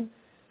of you?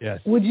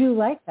 Yes. Would you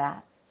like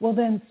that? Well,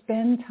 then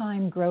spend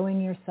time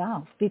growing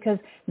yourself, because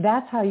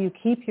that's how you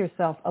keep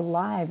yourself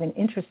alive and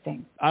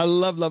interesting. I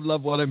love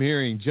what I'm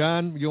hearing.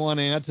 John, you want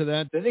to add to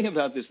that? The thing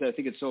about this that I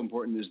think it's so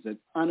important is that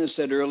Anna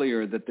said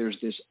earlier that there's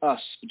this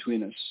us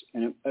between us.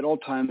 And at all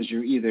times,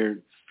 you're either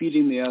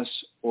feeding the us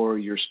or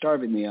you're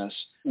starving the us.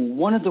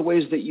 One of the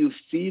ways that you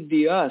feed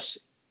the us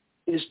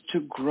is to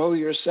grow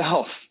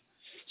yourself.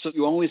 So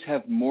you always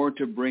have more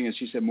to bring, as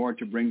you said, more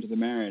to bring to the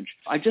marriage.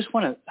 I just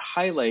want to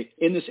highlight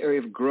in this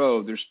area of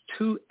grow, there's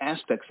two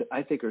aspects that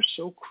I think are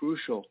so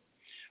crucial.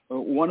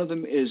 One of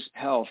them is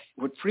health.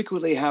 What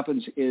frequently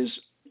happens is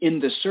in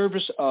the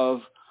service of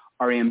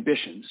our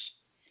ambitions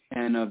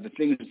and of the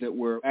things that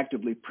we're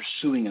actively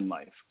pursuing in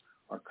life,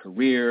 our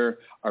career,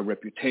 our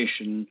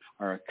reputation,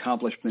 our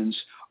accomplishments,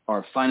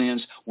 our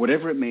finance,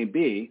 whatever it may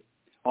be,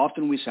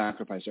 often we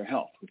sacrifice our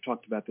health. We've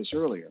talked about this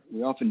earlier.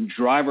 We often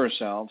drive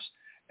ourselves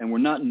and we're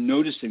not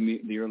noticing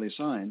the early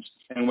signs.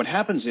 And what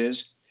happens is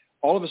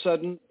all of a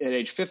sudden at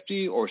age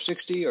 50 or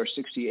 60 or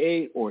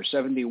 68 or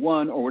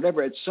 71 or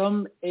whatever, at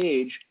some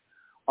age,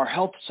 our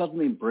health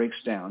suddenly breaks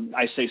down.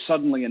 I say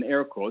suddenly in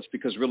air quotes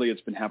because really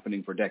it's been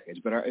happening for decades,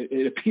 but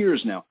it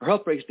appears now. Our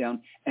health breaks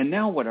down, and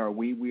now what are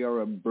we? We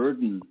are a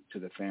burden to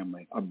the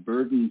family, a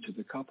burden to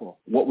the couple.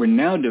 What we're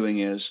now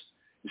doing is,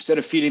 instead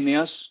of feeding the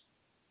us,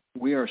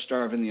 we are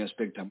starving the us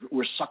big time.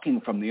 We're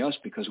sucking from the us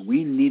because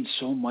we need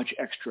so much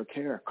extra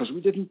care because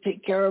we didn't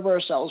take care of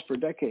ourselves for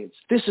decades.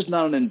 This is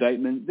not an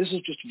indictment. This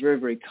is just a very,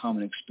 very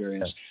common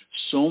experience.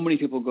 So many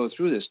people go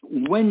through this.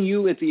 When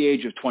you, at the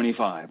age of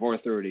 25 or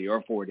 30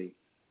 or 40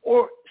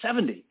 or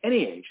 70,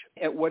 any age,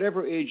 at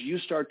whatever age you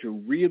start to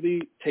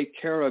really take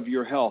care of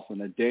your health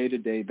on a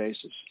day-to-day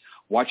basis,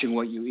 watching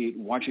what you eat,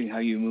 watching how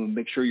you move,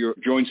 make sure your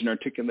joints and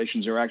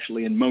articulations are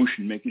actually in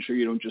motion, making sure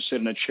you don't just sit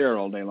in a chair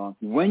all day long.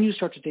 When you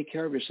start to take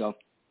care of yourself,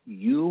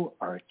 you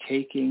are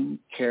taking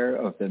care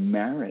of the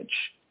marriage.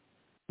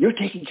 You're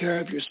taking care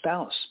of your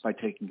spouse by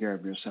taking care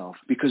of yourself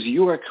because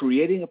you are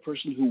creating a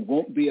person who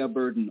won't be a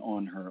burden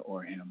on her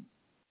or him.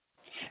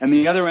 And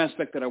the other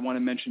aspect that I want to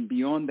mention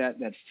beyond that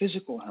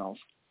physical health,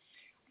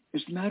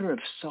 it's a matter of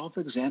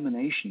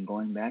self-examination,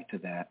 going back to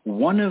that.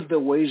 One of the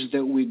ways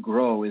that we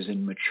grow is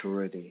in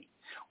maturity.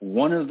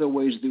 One of the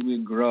ways that we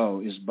grow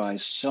is by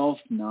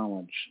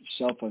self-knowledge,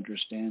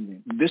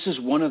 self-understanding. This is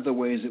one of the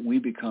ways that we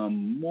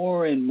become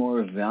more and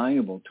more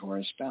valuable to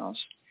our spouse,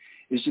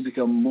 is to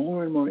become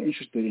more and more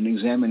interested in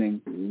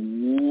examining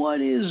what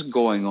is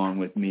going on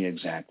with me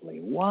exactly.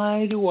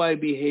 Why do I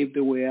behave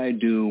the way I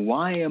do?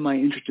 Why am I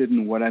interested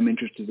in what I'm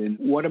interested in?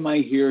 What am I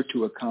here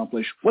to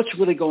accomplish? What's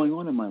really going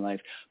on in my life?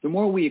 The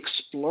more we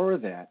explore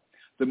that,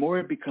 the more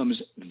it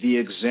becomes the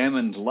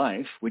examined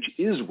life, which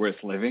is worth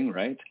living,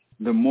 right?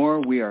 The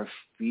more we are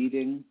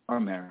feeding our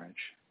marriage.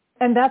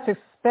 And that's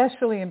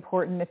especially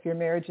important if your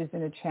marriage is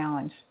in a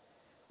challenge.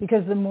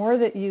 Because the more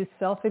that you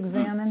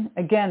self-examine,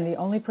 again, the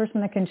only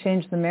person that can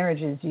change the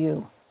marriage is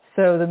you.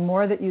 So the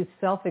more that you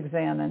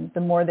self-examine,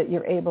 the more that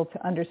you're able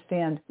to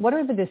understand what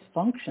are the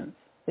dysfunctions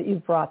that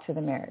you've brought to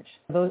the marriage.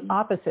 Those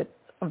opposites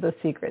of those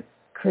secrets: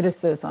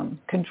 criticism,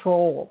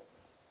 control,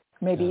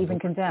 maybe even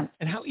contempt.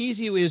 And how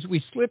easy it is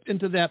we slipped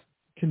into that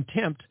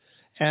contempt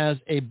as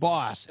a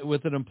boss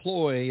with an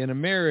employee, in a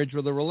marriage,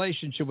 with a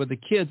relationship, with the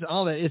kids,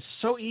 all that. It's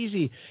so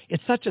easy.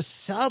 It's such a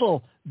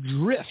subtle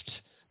drift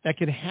that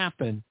can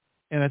happen.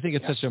 And I think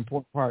it's such an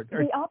important part.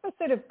 The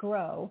opposite of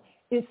grow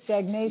is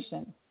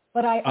stagnation.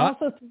 But I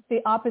also think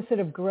the opposite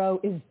of grow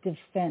is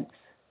defense.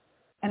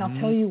 And I'll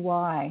tell you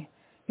why.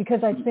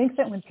 Because I think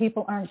that when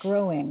people aren't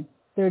growing,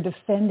 they're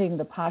defending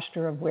the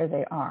posture of where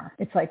they are.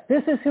 It's like,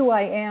 this is who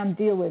I am,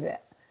 deal with it.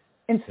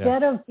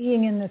 Instead of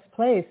being in this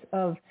place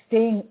of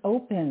staying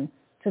open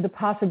to the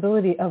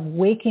possibility of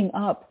waking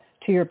up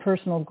to your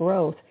personal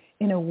growth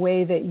in a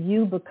way that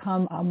you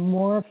become a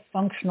more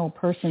functional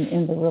person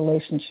in the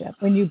relationship.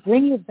 When you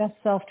bring your best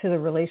self to the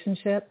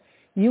relationship,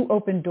 you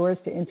open doors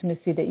to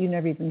intimacy that you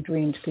never even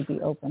dreamed could be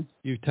open.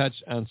 You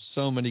touched on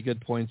so many good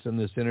points in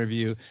this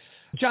interview.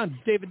 John,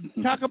 David,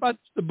 talk about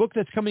the book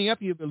that's coming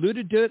up. You've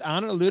alluded to it.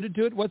 Anna alluded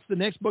to it. What's the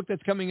next book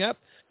that's coming up,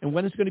 and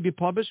when it's going to be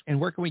published, and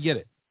where can we get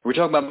it? Are we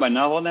talking about my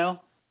novel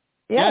now?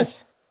 Yes.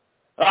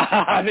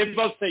 They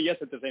both say yes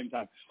at the same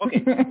time.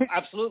 Okay,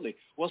 absolutely.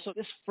 Well, so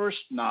this first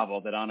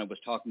novel that Anna was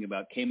talking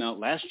about came out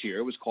last year.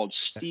 It was called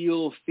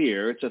Steel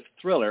Fear. It's a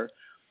thriller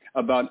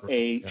about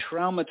a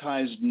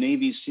traumatized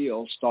Navy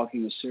SEAL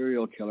stalking a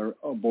serial killer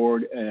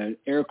aboard an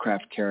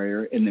aircraft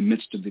carrier in the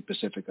midst of the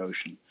Pacific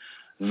Ocean.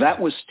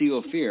 That was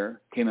Steel Fear,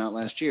 came out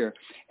last year,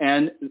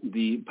 and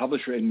the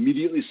publisher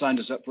immediately signed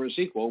us up for a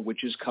sequel,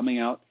 which is coming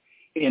out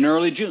in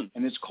early June,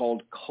 and it's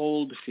called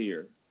Cold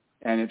Fear.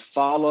 And it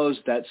follows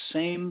that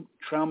same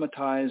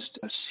traumatized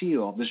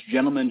SEAL, this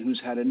gentleman who's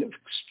had an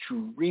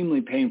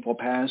extremely painful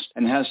past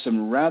and has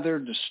some rather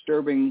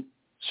disturbing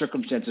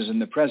circumstances in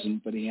the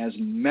present, but he has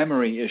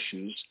memory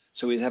issues,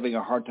 so he's having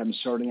a hard time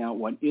sorting out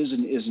what is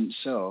and isn't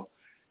so,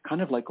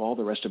 kind of like all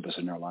the rest of us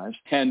in our lives.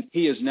 And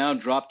he is now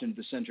dropped into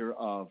the center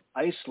of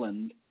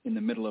Iceland in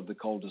the middle of the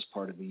coldest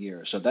part of the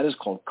year. So that is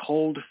called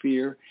Cold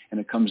Fear, and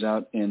it comes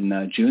out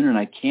in June, and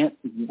I can't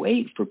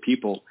wait for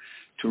people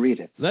to read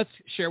it. Let's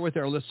share with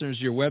our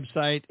listeners your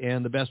website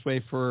and the best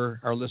way for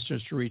our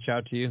listeners to reach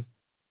out to you.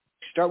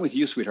 Start with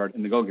you, sweetheart,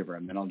 and the Go-Giver,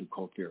 and then I'll do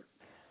Cold Fear.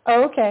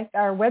 Oh, okay.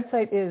 Our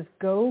website is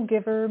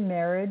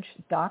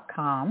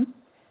gogivermarriage.com.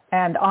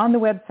 And on the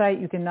website,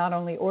 you can not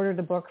only order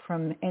the book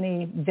from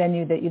any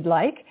venue that you'd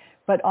like,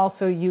 but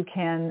also you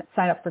can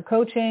sign up for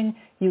coaching.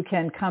 You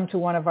can come to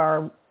one of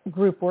our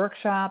group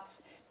workshops.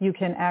 You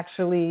can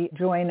actually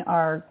join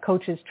our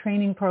coaches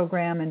training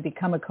program and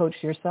become a coach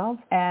yourself.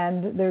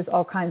 And there's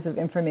all kinds of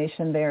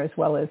information there, as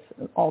well as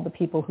all the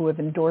people who have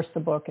endorsed the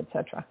book,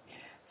 etc.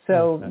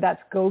 So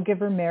that's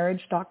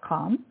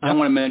gogivermarriage.com. I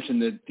want to mention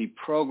that the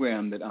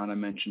program that Anna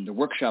mentioned, the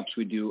workshops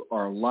we do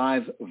are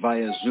live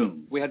via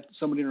Zoom. We had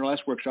somebody in our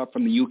last workshop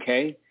from the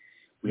UK.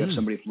 We have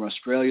somebody from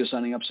Australia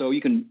signing up, so you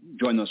can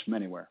join those from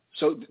anywhere.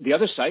 So the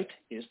other site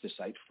is the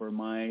site for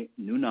my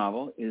new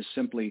novel, is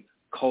simply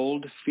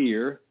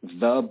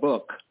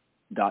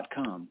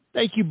coldfearthebook.com.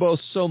 Thank you both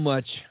so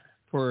much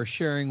for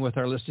sharing with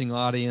our listening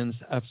audience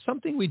of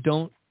something we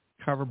don't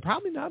cover,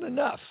 probably not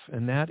enough,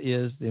 and that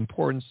is the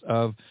importance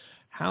of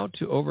how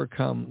to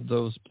overcome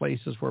those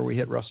places where we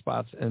hit rough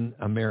spots in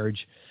a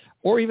marriage,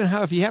 or even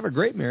how, if you have a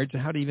great marriage,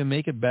 how to even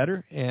make it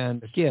better.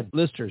 And again,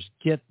 listeners,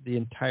 get the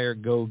entire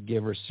Go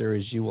Giver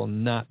series. You will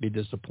not be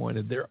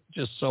disappointed. There are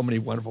just so many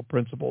wonderful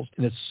principles,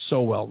 and it's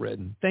so well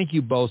written. Thank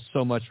you both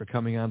so much for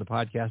coming on the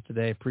podcast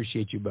today.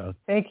 Appreciate you both.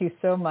 Thank you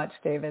so much,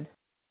 David.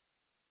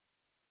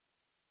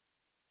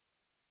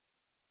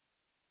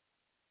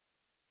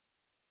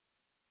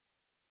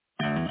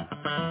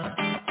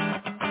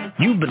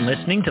 You've been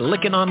listening to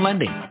Lykken on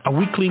Lending, a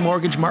weekly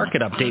mortgage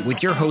market update with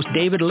your host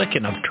David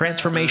Lykken of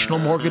Transformational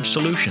Mortgage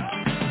Solutions.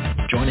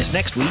 Join us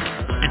next week,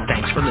 and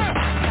thanks for listening.